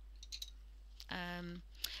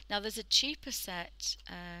 Now there's a cheaper set,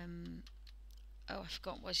 oh, I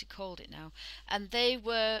forgot what you called it now, and they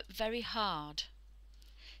were very hard,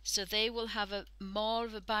 so they will have more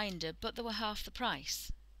of a binder, but they were half the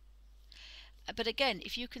price. But again,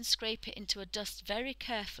 if you can scrape it into a dust very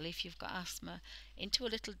carefully, if you've got asthma, into a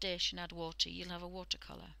little dish and add water, you'll have a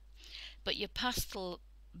watercolour. But your pastel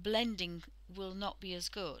blending will not be as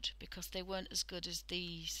good, because they weren't as good as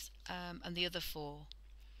these and the other 4.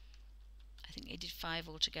 I think they did 5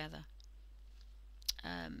 altogether.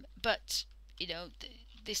 But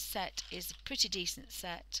this set is a pretty decent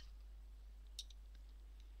set.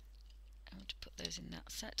 I want to put those in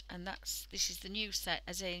that set, and this is the new set.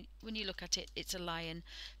 As a when you look at it, it's a lion.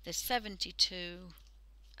 There's 72,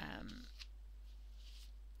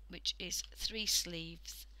 which is 3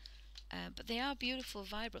 sleeves, but they are beautiful,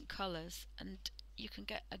 vibrant colours, and you can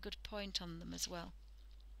get a good point on them as well.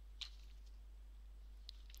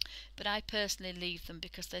 But I personally leave them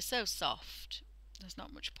because they're so soft. There's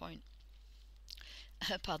not much point.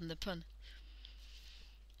 Pardon the pun.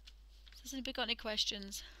 Has anybody got any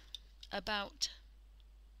questions about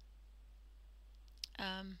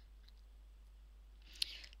I'm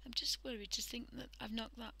just worried to think that I've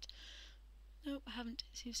knocked that. No, I haven't.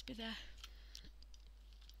 It seems to be there.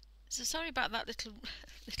 So sorry about that little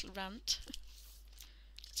rant.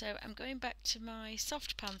 So I'm going back to my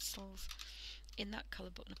soft pencils in that colour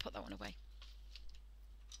book, and I'll put that one away.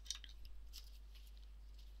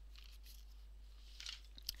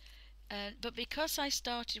 But because I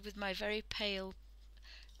started with my very pale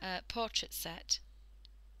portrait set,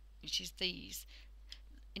 which is these,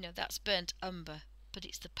 you know, that's burnt umber, but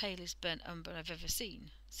it's the palest burnt umber I've ever seen.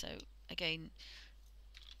 So again,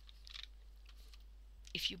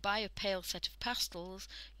 if you buy a pale set of pastels,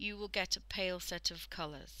 you will get a pale set of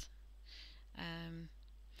colours.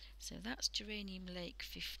 So that's Geranium Lake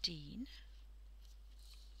 15,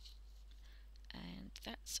 and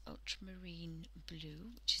that's Ultramarine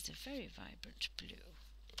Blue, which is a very vibrant blue.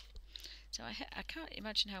 So I can't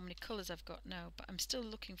imagine how many colours I've got now, but I'm still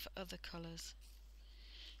looking for other colours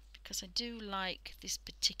because I do like this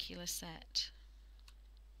particular set.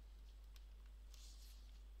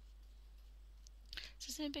 So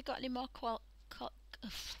has anybody got any more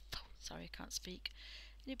sorry, I can't speak.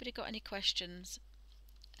 Anybody got any questions?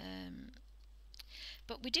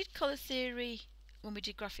 But we did colour theory when we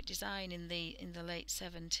did graphic design in the late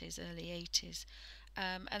 70s, early 80s,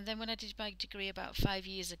 and then when I did my degree about 5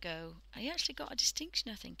 years ago, I actually got a distinction,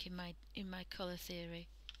 I think, in my colour theory.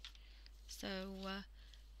 So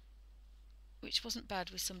which wasn't bad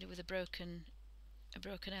with somebody with a broken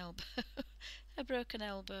elbow, a broken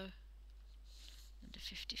elbow, and a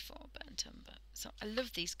 54 burnt umber. So I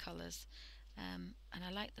love these colours, and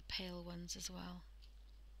I like the pale ones as well.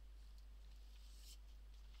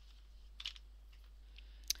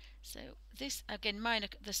 So this, again, mine,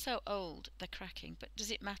 they're so old, they're cracking, but does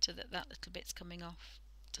it matter that little bit's coming off?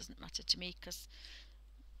 It doesn't matter to me, because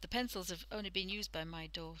the pencils have only been used by my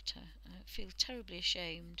daughter. I feel terribly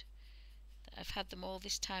ashamed that I've had them all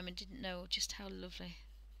this time and didn't know just how lovely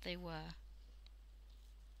they were.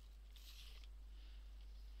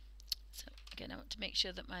 So again, I want to make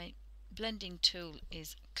sure that my blending tool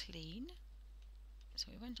is clean. So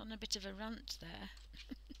we went on a bit of a rant there.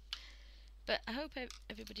 But I hope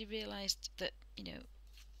everybody realised that, you know,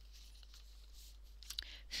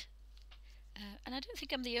 and I don't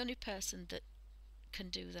think I'm the only person that can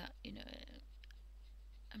do that, you know.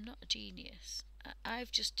 I'm not a genius.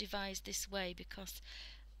 I've just devised this way because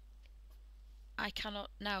I cannot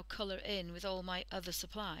now colour in with all my other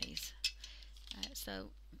supplies. So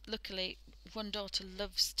luckily one daughter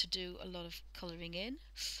loves to do a lot of colouring in.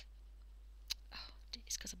 Oh,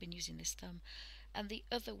 it's because I've been using this thumb. And the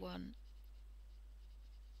other one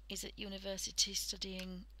is at university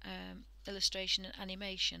studying illustration and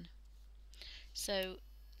animation. So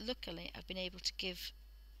luckily I've been able to give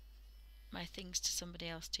my things to somebody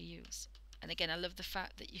else to use. And again, I love the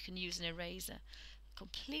fact that you can use an eraser.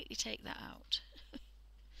 Completely take that out.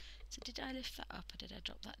 So did I lift that up or did I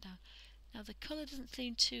drop that down? Now the colour doesn't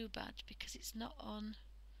seem too bad because it's not on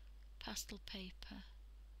pastel paper.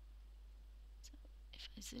 So if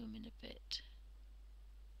I zoom in a bit,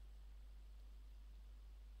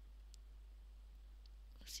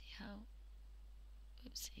 we'll see how,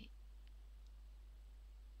 oopsie.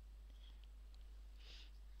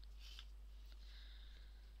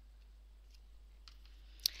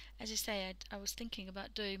 As I say, I was thinking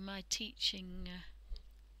about doing my teaching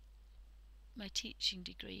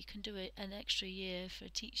degree. You can do an extra year for a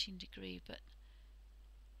teaching degree, but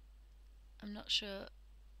I'm not sure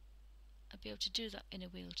I'll be able to do that in a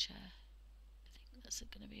wheelchair. I think that's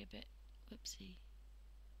going to be a bit whoopsie.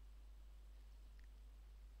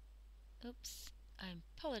 Oops, I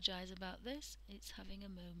apologise about this, it's having a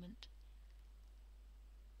moment.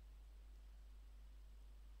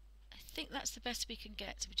 I think that's the best we can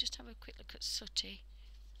get, so we just have a quick look at Sooty.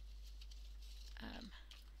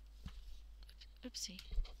 Oopsie.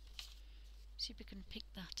 See if we can pick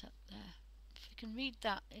that up there. If you can read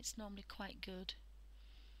that, it's normally quite good.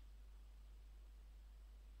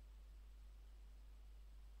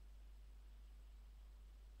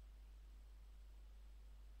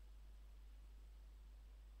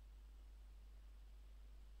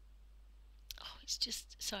 it's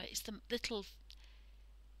just sorry. It's the little.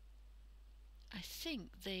 I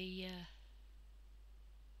think the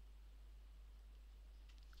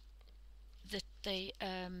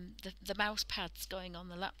mouse pad's going on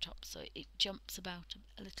the laptop, so it jumps about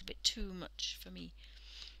a little bit too much for me.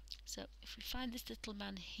 So if we find this little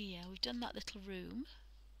man here, we've done that little room.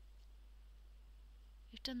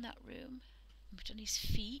 We've done that room. We've done his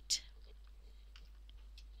feet.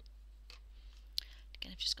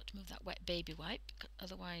 Again, I've just got to move that wet baby wipe,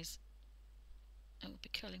 otherwise I will be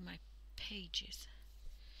curling my pages.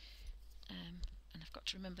 And I've got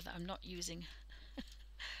to remember that I'm not using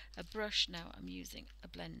a brush now, I'm using a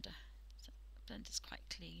blender. So the blender's quite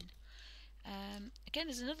clean. Again,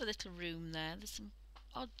 there's another little room there. There's some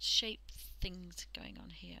odd shaped things going on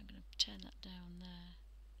here. I'm going to turn that down there.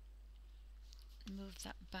 Move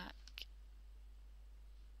that back.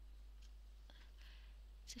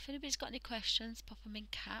 So if anybody's got any questions, pop them in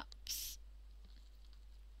caps.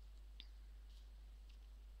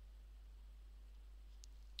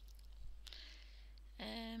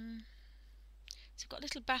 So we've got a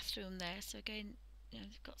little bathroom there. So again, you know,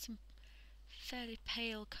 they've got some fairly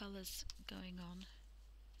pale colours going on.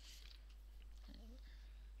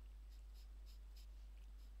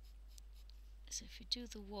 So if you do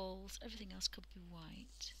the walls, everything else could be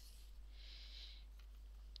white.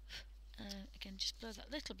 Again, just blow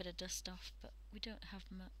that little bit of dust off, but we don't have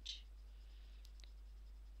much.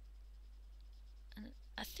 And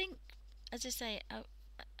I think, as I say,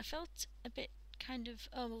 I felt a bit kind of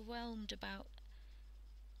overwhelmed about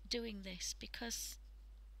doing this because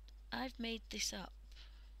I've made this up.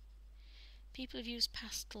 People have used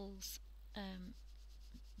pastels,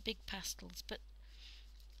 big pastels, but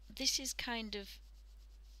this is kind of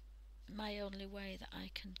my only way that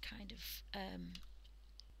I can kind of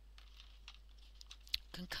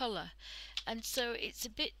can colour. And so it's a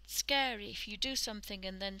bit scary if you do something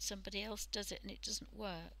and then somebody else does it and it doesn't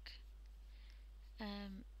work.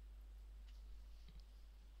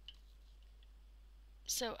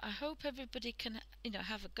 So I hope everybody can,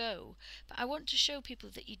 have a go. But I want to show people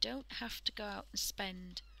that you don't have to go out and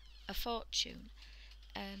spend a fortune.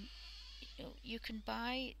 You can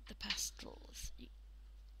buy the pastels,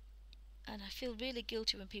 and I feel really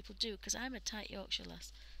guilty when people do because I'm a tight Yorkshire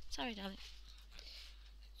lass. Sorry, darling.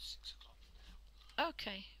 6 o'clock now.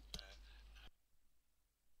 Okay.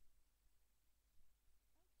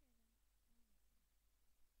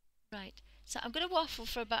 Right. So I'm going to waffle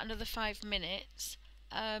for about another 5 minutes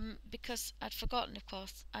because I'd forgotten, of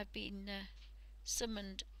course, I've been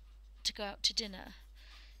summoned to go out to dinner.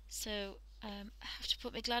 So I have to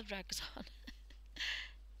put my glad rags on.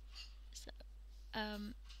 So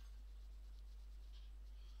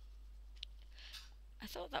I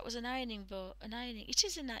thought that was an ironing board. An ironing. It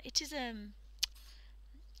is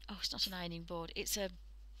oh, it's not an ironing board. It's a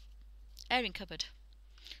airing cupboard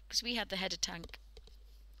because we had the header tank,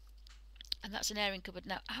 and that's an airing cupboard.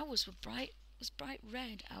 Now ours were bright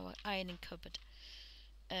red. Our ironing cupboard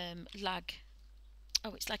lag.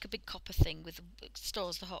 Oh, it's like a big copper thing with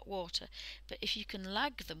stores the hot water. But if you can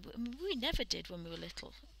lag them, I mean, we never did when we were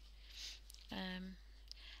little.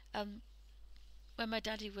 When my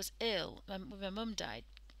daddy was ill, when my mum died,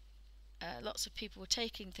 lots of people were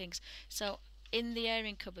taking things. So in the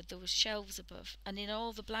airing cupboard there was shelves above, and in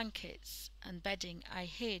all the blankets and bedding I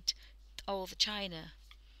hid all the china.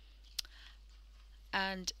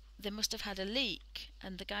 And they must have had a leak,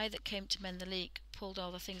 and the guy that came to mend the leak pulled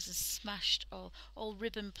all the things and smashed all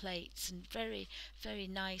ribbon plates and very, very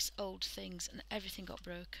nice old things, and everything got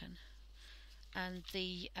broken. And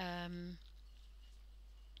the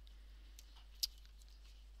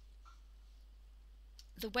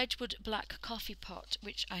Wedgwood black coffee pot,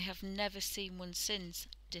 which I have never seen one since,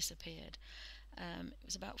 disappeared. It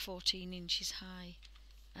was about 14 inches high,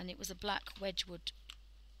 and it was a black Wedgwood,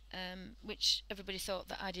 which everybody thought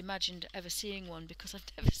that I'd imagined ever seeing one because I've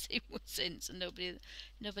never seen one since, and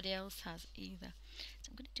nobody else has either.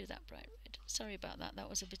 So I'm going to do that bright red. Sorry about that. That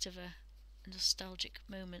was a bit of a nostalgic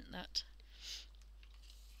moment. That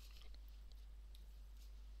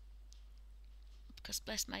because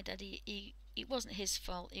bless my daddy, it wasn't his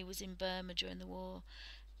fault. He was in Burma during the war,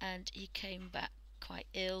 and he came back quite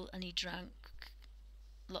ill, and he drank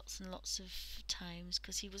lots and lots of times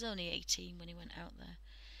because he was only 18 when he went out there.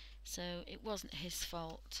 So it wasn't his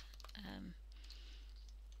fault.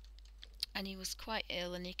 And he was quite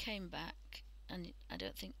ill, and he came back, and I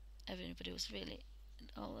don't think everybody was really,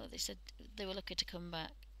 although they said they were lucky to come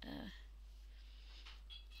back,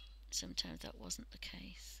 sometimes that wasn't the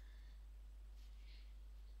case.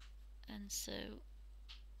 And so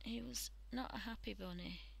he was not a happy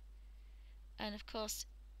bunny. And of course,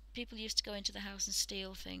 people used to go into the house and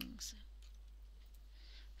steal things.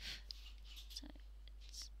 So,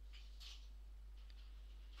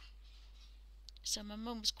 so my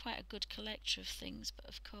mum was quite a good collector of things, but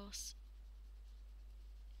of course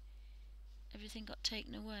everything got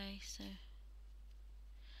taken away, so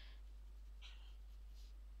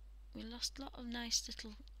we lost a lot of nice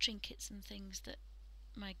little trinkets and things that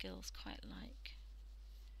my girls quite like.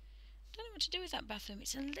 Don't know what to do with that bathroom.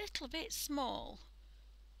 It's a little bit small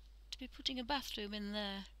to be putting a bathroom in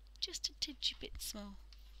there. Just a tidgy bit small.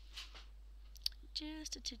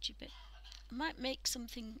 Just a tidgy bit. I might make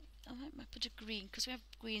something. I might put a green, because we have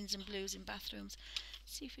greens and blues in bathrooms.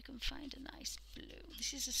 See if we can find a nice blue.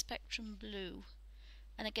 This is a spectrum blue,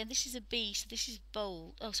 and again this is a B, so this is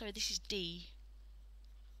bold. Oh, sorry, this is D.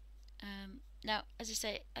 Now, as I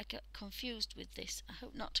say, I got confused with this. I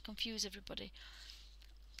hope not to confuse everybody.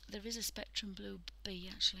 There is a spectrum blue B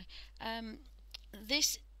actually.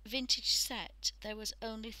 This vintage set, there was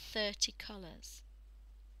only 30 colours,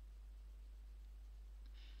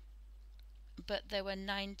 but there were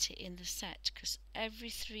 90 in the set, because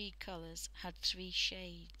every 3 colours had 3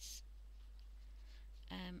 shades,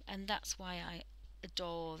 and that's why I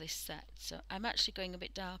adore this set. So I'm actually going a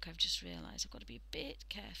bit dark. I've just realised I've got to be a bit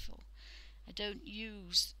careful. I don't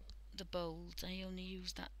use the bold, I only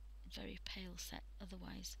use that very pale set,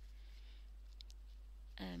 otherwise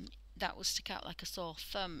that will stick out like a sore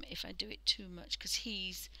thumb if I do it too much, because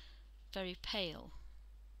he's very pale.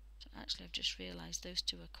 So actually I've just realised those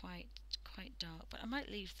two are quite dark, but I might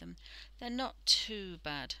leave them. They're not too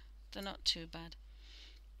bad. They're not too bad.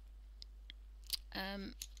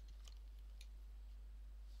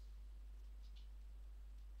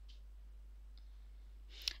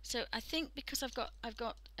 So I think because I've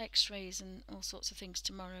got X-rays and all sorts of things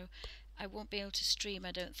tomorrow, I won't be able to stream,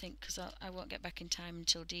 I don't think, because I won't get back in time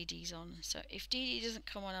until Dee Dee's on. So if Dee Dee doesn't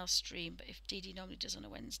come on, I'll stream, but if Dee Dee normally does on a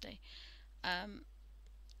Wednesday,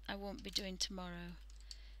 I won't be doing tomorrow.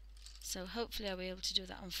 So hopefully I'll be able to do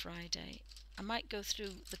that on Friday. I might go through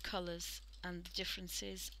the colours and the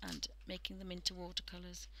differences and making them into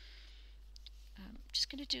watercolours.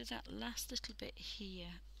 Just going to do that last little bit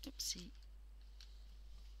here. Oopsie.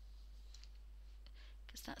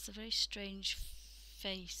 Because that's a very strange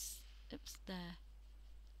face. Oops, there.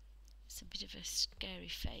 It's a bit of a scary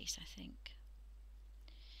face, I think.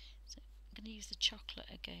 So I'm going to use the chocolate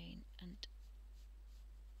again, and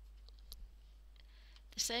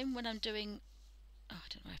the same when I'm doing. Oh, I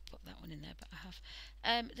don't know if I put that one in there, but I have.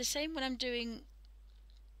 The same when I'm doing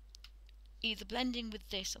either blending with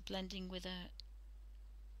this or blending with a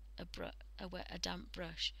damp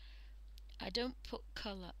brush. I don't put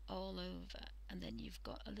colour all over, and then you've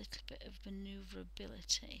got a little bit of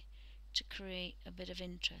manoeuvrability to create a bit of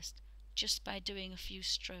interest just by doing a few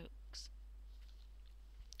strokes.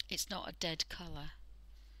 It's not a dead colour.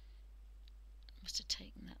 I must have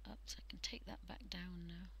taken that up, so I can take that back down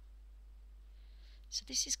now. So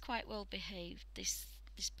this is quite well behaved, this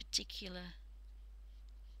particular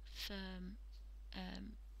firm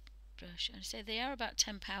brush. And I say they are about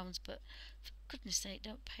 £10, but for goodness sake,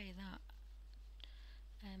 don't pay that.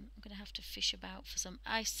 I'm going to have to fish about for some.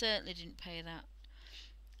 I certainly didn't pay that.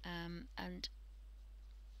 And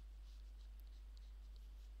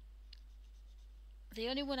the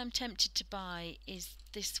only one I'm tempted to buy is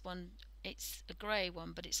this one. It's a grey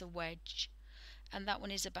one, but it's a wedge, and that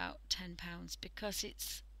one is about £10 because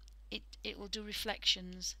it will do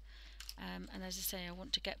reflections. And as I say, I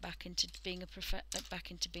want to get back into being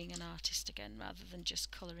an artist again, rather than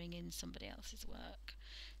just colouring in somebody else's work.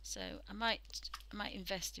 So I might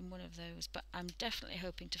invest in one of those, but I'm definitely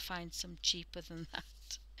hoping to find some cheaper than that.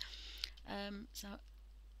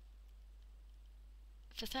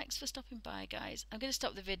 Thanks for stopping by, guys. I'm going to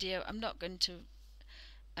stop the video. I'm not going to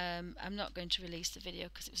release the video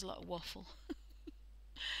because it was a lot of waffle.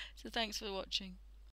 So thanks for watching.